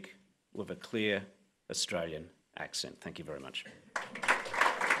speak with a clear Australian accent. Thank you very much.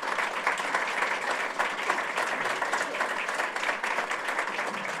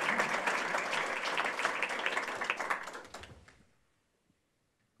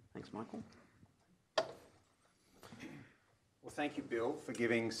 Thanks, Michael. Well, thank you, Bill, for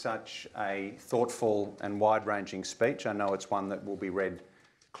giving such a thoughtful and wide-ranging speech. I know it's one that will be read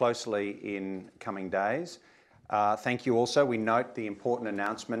closely in coming days. Thank you also. We note the important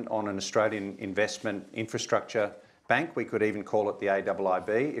announcement on an Australian investment infrastructure bank. We could even call it the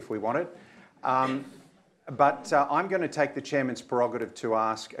AIIB if we wanted. But I'm going to take the Chairman's prerogative to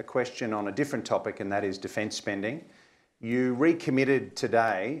ask a question on a different topic, and that is defence spending. You recommitted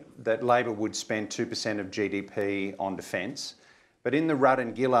today that Labor would spend 2% of GDP on defence. But in the Rudd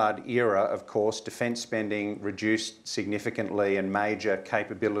and Gillard era, of course, defence spending reduced significantly and major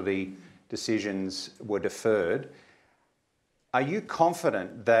capability decisions were deferred. Are you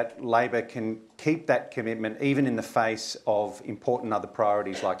confident that Labor can keep that commitment even in the face of important other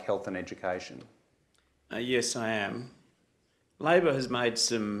priorities like health and education? Yes, I am. Labor has made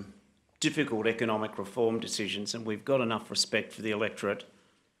some difficult economic reform decisions, and we've got enough respect for the electorate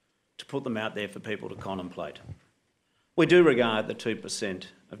to put them out there for people to contemplate. We do regard the 2%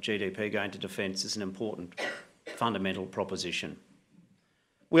 of GDP going to defence as an important fundamental proposition.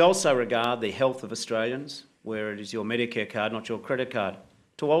 We also regard the health of Australians, where it is your Medicare card, not your credit card,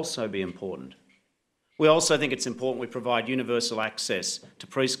 to also be important. We also think it's important we provide universal access to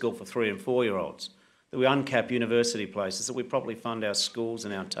preschool for 3 and 4-year-olds, that we uncap university places, that we properly fund our schools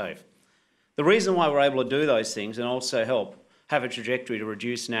and our TAFE. The reason why we're able to do those things and also help have a trajectory to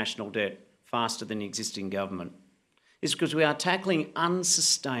reduce national debt faster than the existing government is because we are tackling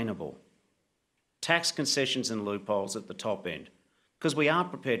unsustainable tax concessions and loopholes at the top end, because we are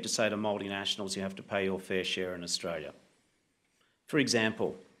prepared to say to multinationals, you have to pay your fair share in Australia. For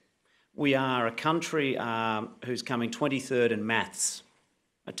example, we are a country who's coming 23rd in maths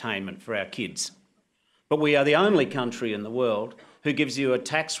attainment for our kids. But we are the only country in the world who gives you a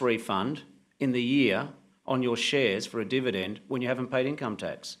tax refund in the year on your shares for a dividend when you haven't paid income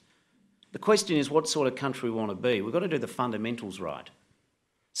tax. The question is what sort of country we want to be. We've got to do the fundamentals right.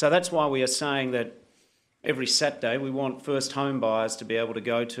 So that's why we are saying that every Saturday we want first home buyers to be able to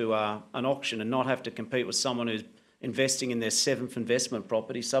go to an auction and not have to compete with someone who's investing in their seventh investment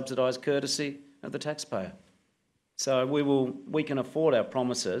property, subsidised courtesy of the taxpayer. So we can afford our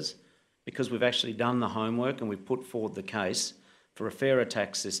promises because we've actually done the homework and we've put forward the case for a fairer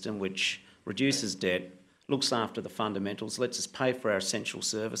tax system which reduces debt, looks after the fundamentals, lets us pay for our essential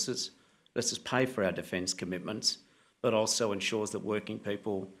services, lets us pay for our defence commitments, but also ensures that working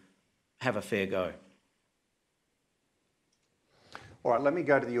people have a fair go. All right, let me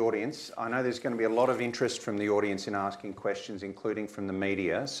go to the audience. I know there's going to be a lot of interest from the audience in asking questions, including from the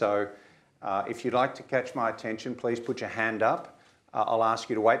media. So if you'd like to catch my attention, please put your hand up. I'll ask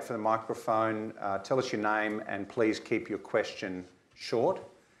you to wait for the microphone, tell us your name, and please keep your question short.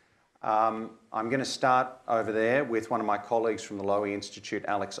 I'm going to start over there with one of my colleagues from the Lowy Institute,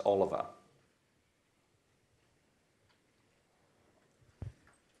 Alex Oliver.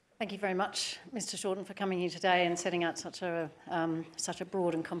 Thank you very much, Mr. Shorten, for coming here today and setting out such a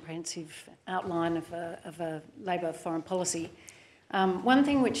broad and comprehensive outline of a Labor foreign policy. One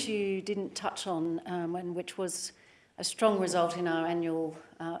thing which you didn't touch on, and which was a strong result in our annual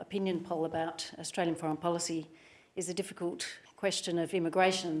opinion poll about Australian foreign policy, is the difficult question of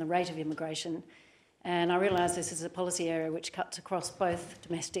immigration and the rate of immigration. And I realise this is a policy area which cuts across both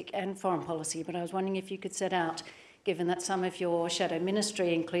domestic and foreign policy, but I was wondering if you could set out, given that some of your shadow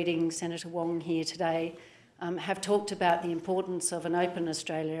ministry, including Senator Wong here today, have talked about the importance of an open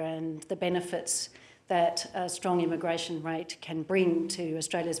Australia and the benefits that a strong immigration rate can bring to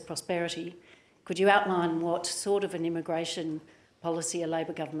Australia's prosperity. Could you outline what sort of an immigration policy a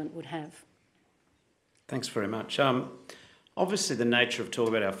Labor government would have? Thanks very much. Obviously, the nature of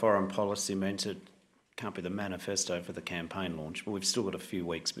talking about our foreign policy means it can't be the manifesto for the campaign launch, but we've still got a few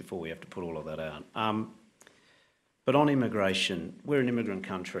weeks before we have to put all of that out. But on immigration, we're an immigrant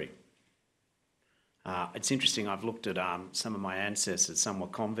country. It's interesting, I've looked at some of my ancestors. Some were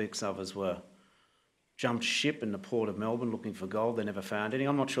convicts, others were jumped ship in the port of Melbourne looking for gold. They never found any.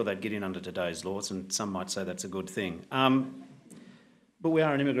 I'm not sure they'd get in under today's laws, and some might say that's a good thing. But we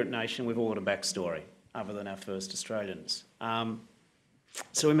are an immigrant nation. We've all got a backstory, other than our first Australians.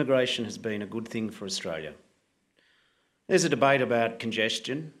 So immigration has been a good thing for Australia. There's a debate about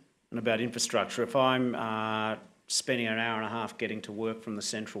congestion and about infrastructure. If I'm spending an hour and a half getting to work from the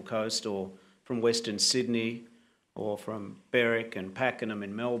Central Coast or from Western Sydney or from Berwick and Pakenham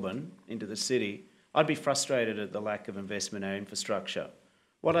in Melbourne into the city, I'd be frustrated at the lack of investment in our infrastructure.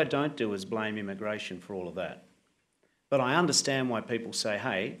 What I don't do is blame immigration for all of that. But I understand why people say,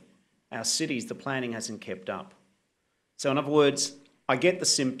 hey, our cities, the planning hasn't kept up. So in other words, I get the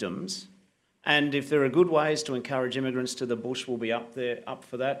symptoms, and if there are good ways to encourage immigrants to the bush, we'll be up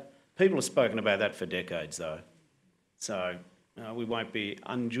for that. People have spoken about that for decades though. So we won't be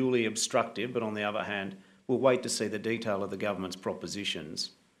unduly obstructive, but on the other hand, we'll wait to see the detail of the government's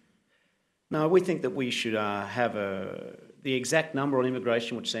propositions. No, we think that we should have the exact number on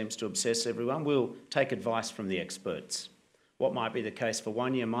immigration, which seems to obsess everyone. We'll take advice from the experts. What might be the case for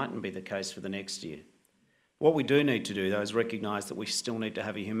 1 year mightn't be the case for the next year. What we do need to do, though, is recognise that we still need to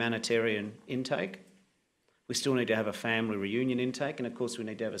have a humanitarian intake. We still need to have a family reunion intake, and of course we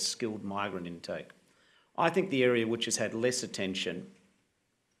need to have a skilled migrant intake. I think the area which has had less attention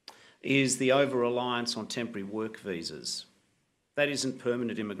is the over-reliance on temporary work visas. That isn't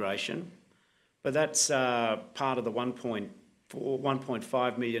permanent immigration, but that's part of the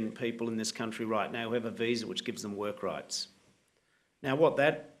 1.5 million people in this country right now who have a visa which gives them work rights. Now what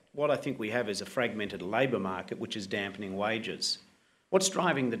I think we have is a fragmented labour market which is dampening wages. What's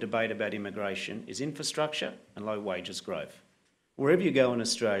driving the debate about immigration is infrastructure and low wages growth. Wherever you go in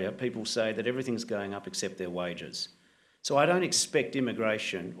Australia, people say that everything's going up except their wages. So I don't expect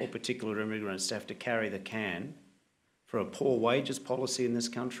immigration or particular immigrants to have to carry the can for a poor wages policy in this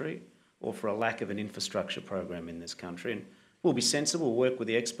country or for a lack of an infrastructure program in this country. And we'll be sensible, we'll work with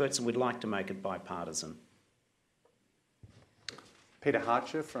the experts, and we'd like to make it bipartisan. Peter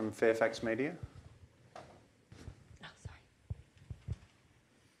Harcher from Fairfax Media.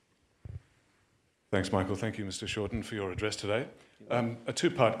 Thanks, Michael. Thank you, Mr. Shorten, for your address today. A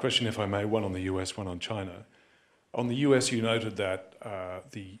two-part question, if I may, one on the US, one on China. On the US, you noted that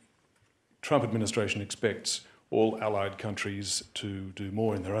the Trump administration expects all allied countries to do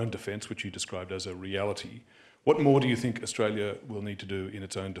more in their own defence, which you described as a reality. What more do you think Australia will need to do in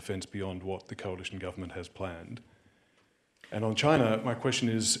its own defence beyond what the coalition government has planned? And on China, my question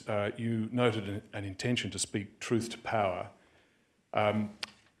is, you noted an intention to speak truth to power.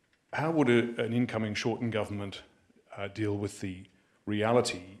 How would an incoming Shorten government deal with the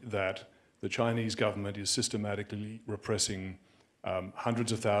reality that the Chinese government is systematically repressing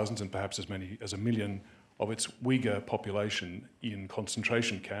hundreds of thousands and perhaps as many as 1 million of its Uyghur population in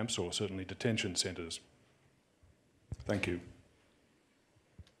concentration camps or certainly detention centres? Thank you.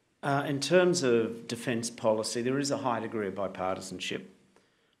 In terms of defence policy, there is a high degree of bipartisanship.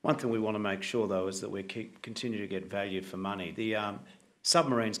 One thing we want to make sure, though, is that we continue to get value for money. The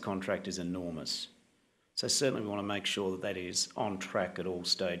submarines contract is enormous. So certainly we want to make sure that that is on track at all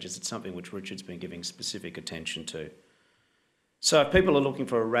stages. It's something which Richard's been giving specific attention to. So if people are looking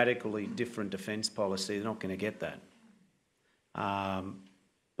for a radically different defence policy, they're not going to get that.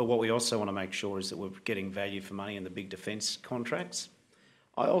 But what we also want to make sure is that we're getting value for money in the big defence contracts.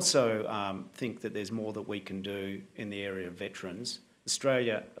 I also think that there's more that we can do in the area of veterans.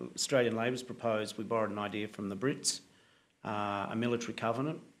 Australian Labor's proposed, we borrowed an idea from the Brits, a military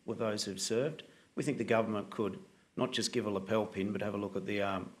covenant with those who've served. We think the government could not just give a lapel pin, but have a look at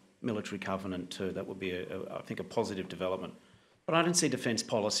the military covenant too. That would be, I think, a positive development. But I don't see defence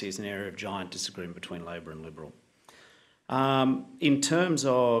policy as an area of giant disagreement between Labor and Liberal. In terms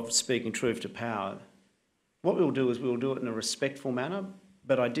of speaking truth to power, what we'll do is we'll do it in a respectful manner,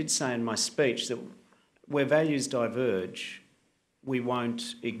 but I did say in my speech that where values diverge, we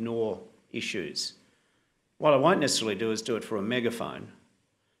won't ignore issues. What I won't necessarily do is do it for a megaphone,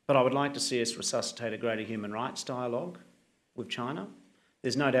 but I would like to see us resuscitate a greater human rights dialogue with China.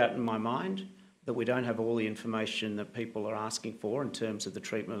 There's no doubt in my mind that we don't have all the information that people are asking for in terms of the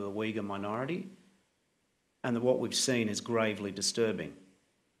treatment of the Uyghur minority, and that what we've seen is gravely disturbing.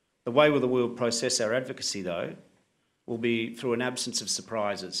 The way that we'll process our advocacy, though, will be through an absence of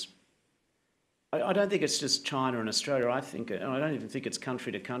surprises. I don't think it's just China and Australia. I don't even think it's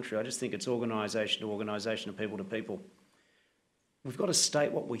country to country. I just think it's organisation to organisation and people to people. We've got to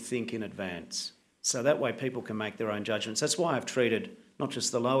state what we think in advance, so that way people can make their own judgments. That's why I've treated not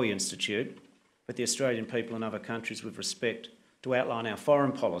just the Lowy Institute, but the Australian people in other countries with respect to outline our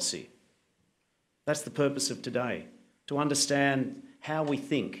foreign policy. That's the purpose of today, to understand how we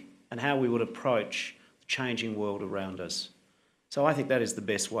think and how we would approach the changing world around us. So I think that is the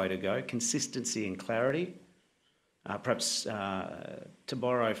best way to go, consistency and clarity. Perhaps to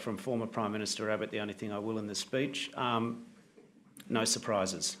borrow from former Prime Minister Abbott, the only thing I will in this speech, no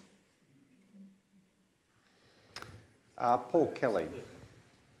surprises. Paul Kelly.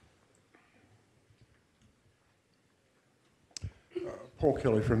 Paul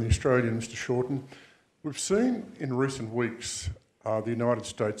Kelly from the Australian, Mr Shorten. We've seen in recent weeks the United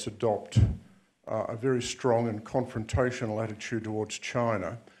States adopt a very strong and confrontational attitude towards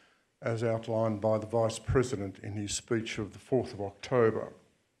China, as outlined by the Vice President in his speech of the 4th of October.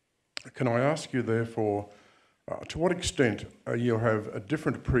 Can I ask you, therefore, to what extent you have a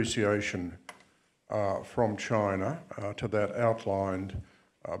different appreciation from China to that outlined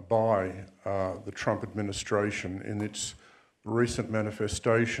by the Trump administration in its recent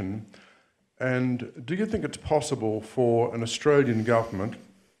manifestation? And do you think it's possible for an Australian government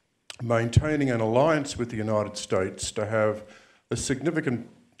maintaining an alliance with the United States to have a significantly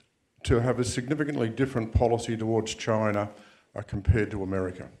different policy towards China compared to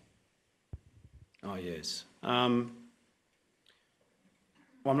America? Oh, yes. Well, I'm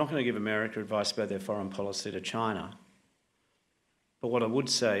not going to give America advice about their foreign policy to China. But what I would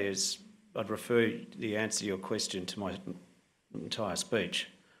say is I'd refer the answer to your question to my entire speech.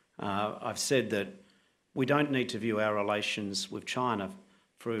 I've said that we don't need to view our relations with China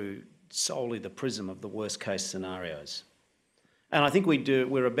through solely the prism of the worst case scenarios. And I think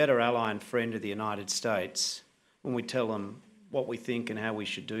we're a better ally and friend of the United States when we tell them what we think and how we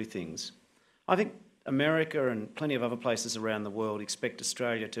should do things. I think America and plenty of other places around the world expect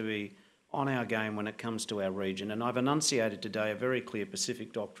Australia to be on our game when it comes to our region. And I've enunciated today a very clear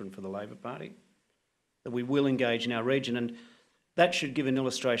Pacific doctrine for the Labor Party, that we will engage in our region. And that should give an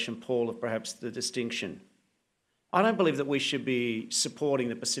illustration, Paul, of perhaps the distinction. I don't believe that we should be supporting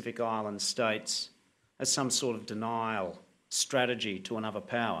the Pacific Island states as some sort of denial strategy to another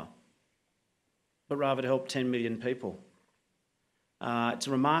power, but rather to help 10 million people. It's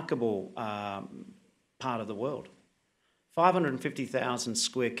a remarkable part of the world. 550,000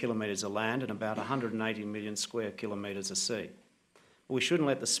 square kilometres of land and about 180 million square kilometres of sea. We shouldn't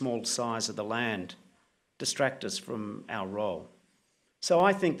let the small size of the land distract us from our role. So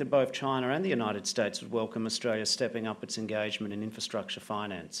I think that both China and the United States would welcome Australia stepping up its engagement in infrastructure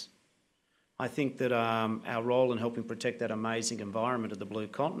finance. I think that our role in helping protect that amazing environment of the Blue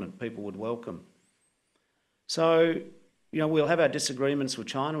Continent, people would welcome. So You know, we'll have our disagreements with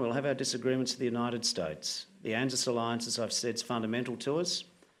China, we'll have our disagreements with the United States. The ANZUS alliance, as I've said, is fundamental to us,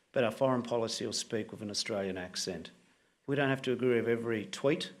 but our foreign policy will speak with an Australian accent. We don't have to agree with every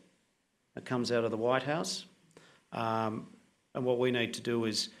tweet that comes out of the White House. And what we need to do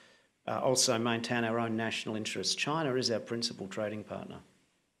is also maintain our own national interests. China is our principal trading partner.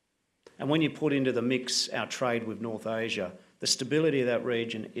 And when you put into the mix our trade with North Asia, the stability of that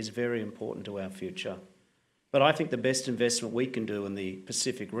region is very important to our future. But I think the best investment we can do in the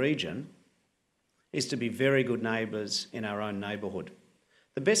Pacific region is to be very good neighbours in our own neighbourhood.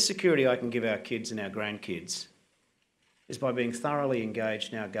 The best security I can give our kids and our grandkids is by being thoroughly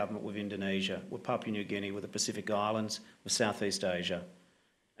engaged in our government with Indonesia, with Papua New Guinea, with the Pacific Islands, with Southeast Asia,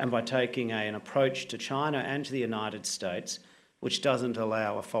 and by taking an approach to China and to the United States which doesn't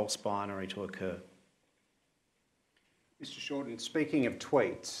allow a false binary to occur. Mr Shorten, speaking of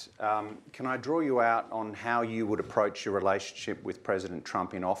tweets, can I draw you out on how you would approach your relationship with President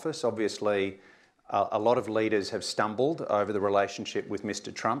Trump in office? Obviously, a lot of leaders have stumbled over the relationship with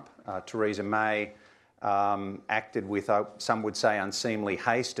Mr Trump. Theresa May acted with, some would say, unseemly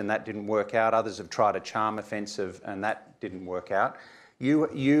haste, and that didn't work out. Others have tried a charm offensive, and that didn't work out.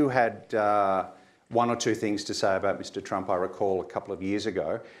 You had one or two things to say about Mr Trump, I recall, a couple of years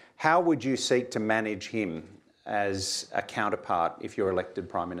ago. How would you seek to manage him as a counterpart if you're elected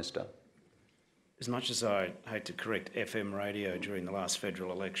Prime Minister? As much as I hate to correct FM radio during the last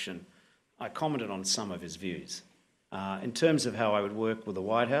federal election, I commented on some of his views. In terms of how I would work with the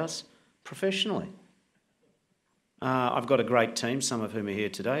White House, professionally. I've got a great team, some of whom are here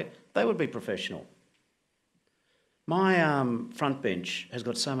today. They would be professional. My front bench has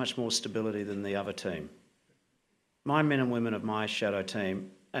got so much more stability than the other team. My men and women of my shadow team,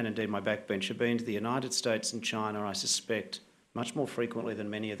 and indeed my backbench, have been to the United States and China, I suspect, much more frequently than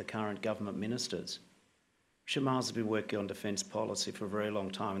many of the current government ministers. Richard Marles has been working on defence policy for a very long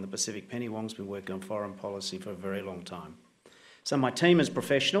time. In the Pacific, Penny Wong's been working on foreign policy for a very long time. So my team is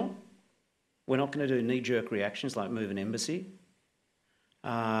professional. We're not going to do knee-jerk reactions like move an embassy.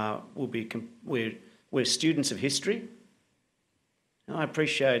 We're students of history. And I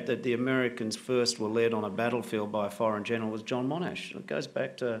appreciate that the Americans first were led on a battlefield by a foreign general was John Monash. It goes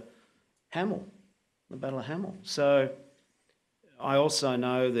back to Hamel, the Battle of Hamel. So I also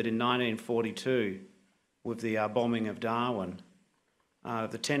know that in 1942, with the bombing of Darwin,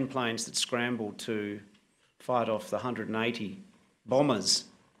 the 10 planes that scrambled to fight off the 180 bombers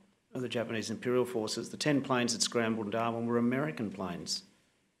of the Japanese Imperial Forces, the 10 planes that scrambled in Darwin were American planes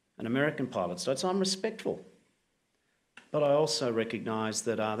and American pilots. So I'm respectful. But I also recognise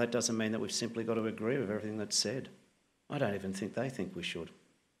that that doesn't mean that we've simply got to agree with everything that's said. I don't even think they think we should.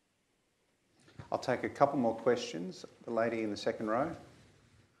 I'll take a couple more questions. The lady in the second row.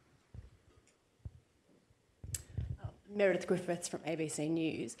 Meredith Griffiths from ABC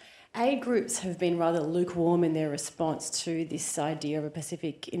News. Aid groups have been rather lukewarm in their response to this idea of a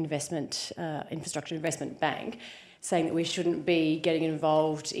Pacific infrastructure investment bank, saying that we shouldn't be getting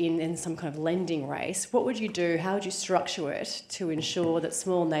involved in some kind of lending race. What would you do? How would you structure it to ensure that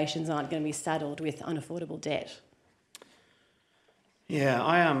small nations aren't going to be saddled with unaffordable debt?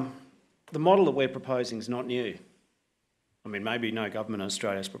 Yeah, the model that we're proposing is not new. I mean, maybe no government in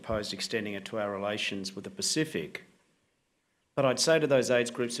Australia has proposed extending it to our relations with the Pacific. But I'd say to those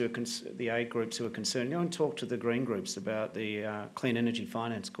aid groups who are concerned, go and talk to the green groups about the Clean Energy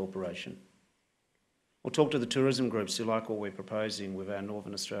Finance Corporation. Or talk to the tourism groups who like what we're proposing with our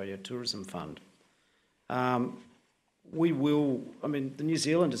Northern Australia Tourism Fund. The New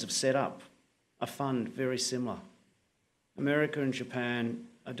Zealanders have set up a fund very similar. America and Japan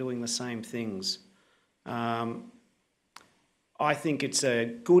are doing the same things. I think it's a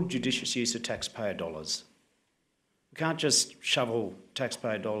good judicious use of taxpayer dollars. We can't just shovel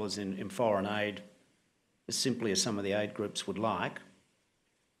taxpayer dollars in foreign aid as simply as some of the aid groups would like.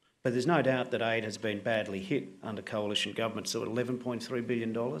 But there's no doubt that aid has been badly hit under coalition government. So at $11.3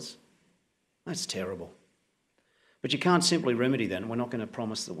 billion, that's terrible. But you can't simply remedy that, and we're not going to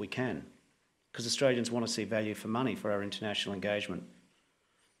promise that we can, because Australians want to see value for money for our international engagement.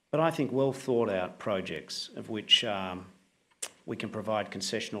 But I think well thought out projects of which we can provide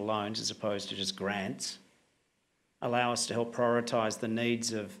concessional loans as opposed to just grants allow us to help prioritise the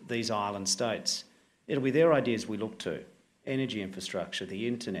needs of these island states. It'll be their ideas we look to. Energy infrastructure, the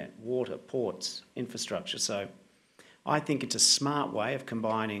internet, water, ports, infrastructure. So I think it's a smart way of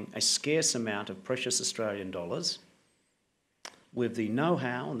combining a scarce amount of precious Australian dollars with the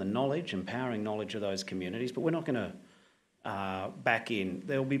know-how and the knowledge, empowering knowledge of those communities, but we're not going to back in.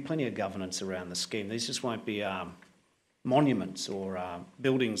 There will be plenty of governance around the scheme. These just won't be monuments or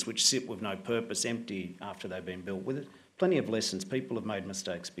buildings which sit with no purpose, empty after they've been built, with plenty of lessons. People have made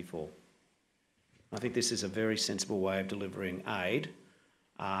mistakes before. I think this is a very sensible way of delivering aid,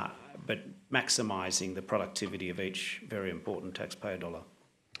 but maximising the productivity of each very important taxpayer dollar.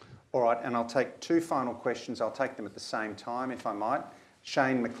 All right, and I'll take two final questions. I'll take them at the same time, if I might.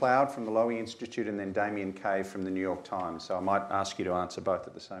 Shane McLeod from the Lowy Institute and then Damien Cave from the New York Times. So I might ask you to answer both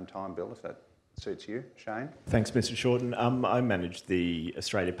at the same time, Bill, if that suits you. Shane? Thanks, Mr. Shorten. I manage the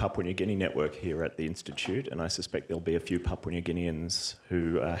Australia-Papua New Guinea network here at the Institute, and I suspect there'll be a few Papua New Guineans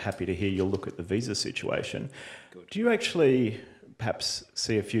who are happy to hear you'll look at the visa situation. Good. Do you actually perhaps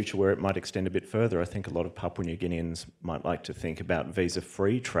see a future where it might extend a bit further? I think a lot of Papua New Guineans might like to think about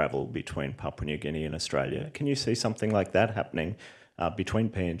visa-free travel between Papua New Guinea and Australia. Can you see something like that happening between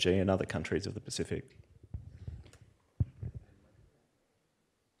PNG and other countries of the Pacific?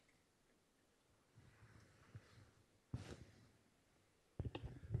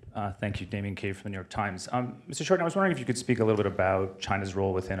 Thank you, Damien Cave from the New York Times. Mr. Shorten, I was wondering if you could speak a little bit about China's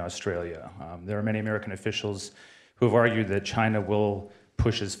role within Australia. There are many American officials who have argued that China will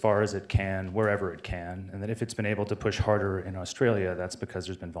push as far as it can, wherever it can, and that if it's been able to push harder in Australia, that's because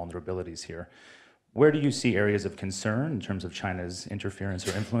there's been vulnerabilities here. Where do you see areas of concern in terms of China's interference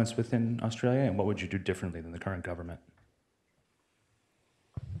or influence within Australia, and what would you do differently than the current government?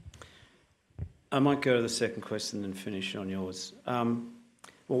 I might go to the second question and finish on yours.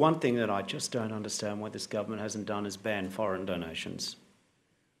 Well, one thing that I just don't understand why this government hasn't done is ban foreign donations.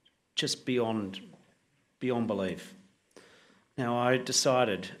 Just beyond belief. Now, I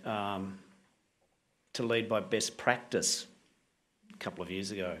decided to lead by best practice a couple of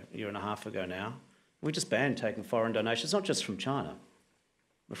years ago, a year and a half ago now. We just banned taking foreign donations, not just from China,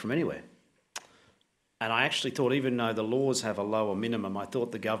 but from anywhere. And I actually thought, even though the laws have a lower minimum, I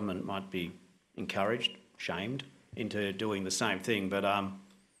thought the government might be encouraged, shamed, into doing the same thing. But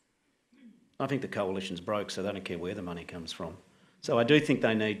I think the coalition's broke, so they don't care where the money comes from. So I do think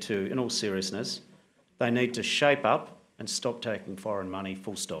they need to, in all seriousness, they need to shape up and stop taking foreign money,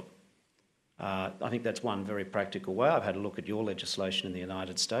 full stop. I think that's one very practical way. I've had a look at your legislation in the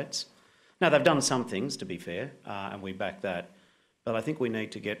United States. Now, they've done some things, to be fair, and we back that. But I think we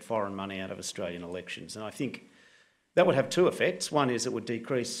need to get foreign money out of Australian elections. And I think that would have two effects. One is it would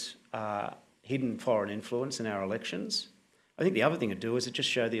decrease hidden foreign influence in our elections. I think the other thing to do is it just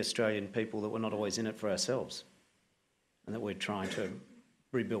show the Australian people that we're not always in it for ourselves and that we're trying to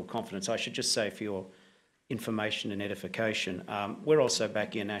rebuild confidence. I should just say, for your information and edification, we're also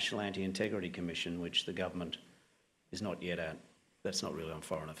backing a National Anti-Integrity Commission, which the government is not yet at. That's not really on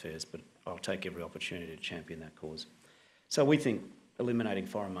foreign affairs, but I'll take every opportunity to champion that cause. So we think eliminating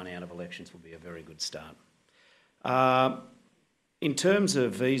foreign money out of elections will be a very good start. In terms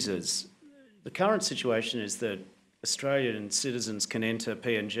of visas, the current situation is that Australian citizens can enter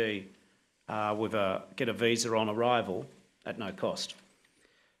PNG get a visa on arrival at no cost.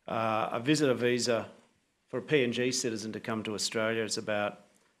 A visitor visa for a PNG citizen to come to Australia is about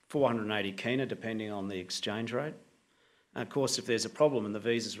 480 kina, depending on the exchange rate. And of course, if there's a problem and the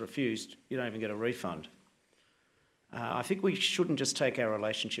visa's refused, you don't even get a refund. I think we shouldn't just take our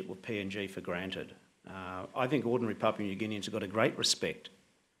relationship with PNG for granted. I think ordinary Papua New Guineans have got a great respect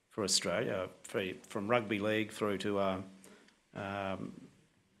for Australia, from rugby league through to, I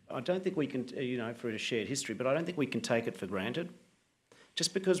don't think we can, through to shared history, but I don't think we can take it for granted.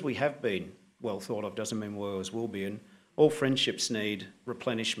 Just because we have been well thought of doesn't mean we always will be, and all friendships need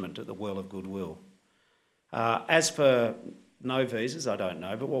replenishment at the well of goodwill. As for no visas, I don't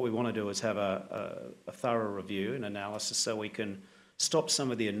know, but what we want to do is have a thorough review and analysis so we can stop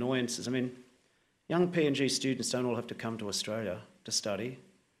some of the annoyances. I mean, young PNG students don't all have to come to Australia to study.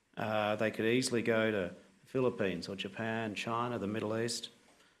 They could easily go to the Philippines or Japan, China, the Middle East.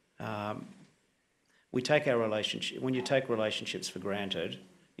 When you take relationships for granted,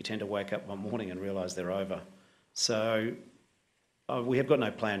 you tend to wake up one morning and realise they're over. So we have got no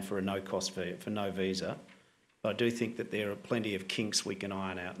plan for a no-cost for no visa, but I do think that there are plenty of kinks we can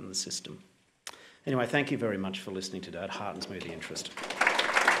iron out in the system. Anyway, thank you very much for listening today. It heartens me, the interest.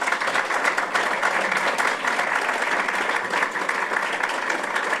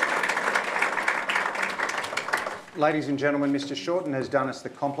 Ladies and gentlemen, Mr. Shorten has done us the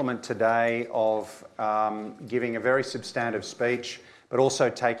compliment today of giving a very substantive speech, but also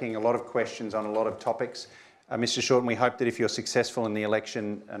taking a lot of questions on a lot of topics. Mr. Shorten, we hope that if you're successful in the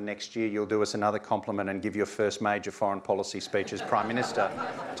election next year, you'll do us another compliment and give your first major foreign policy speech as Prime Minister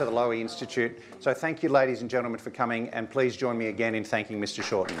to the Lowy Institute. So thank you, ladies and gentlemen, for coming, and please join me again in thanking Mr.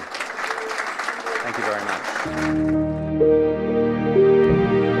 Shorten. Thank you very much.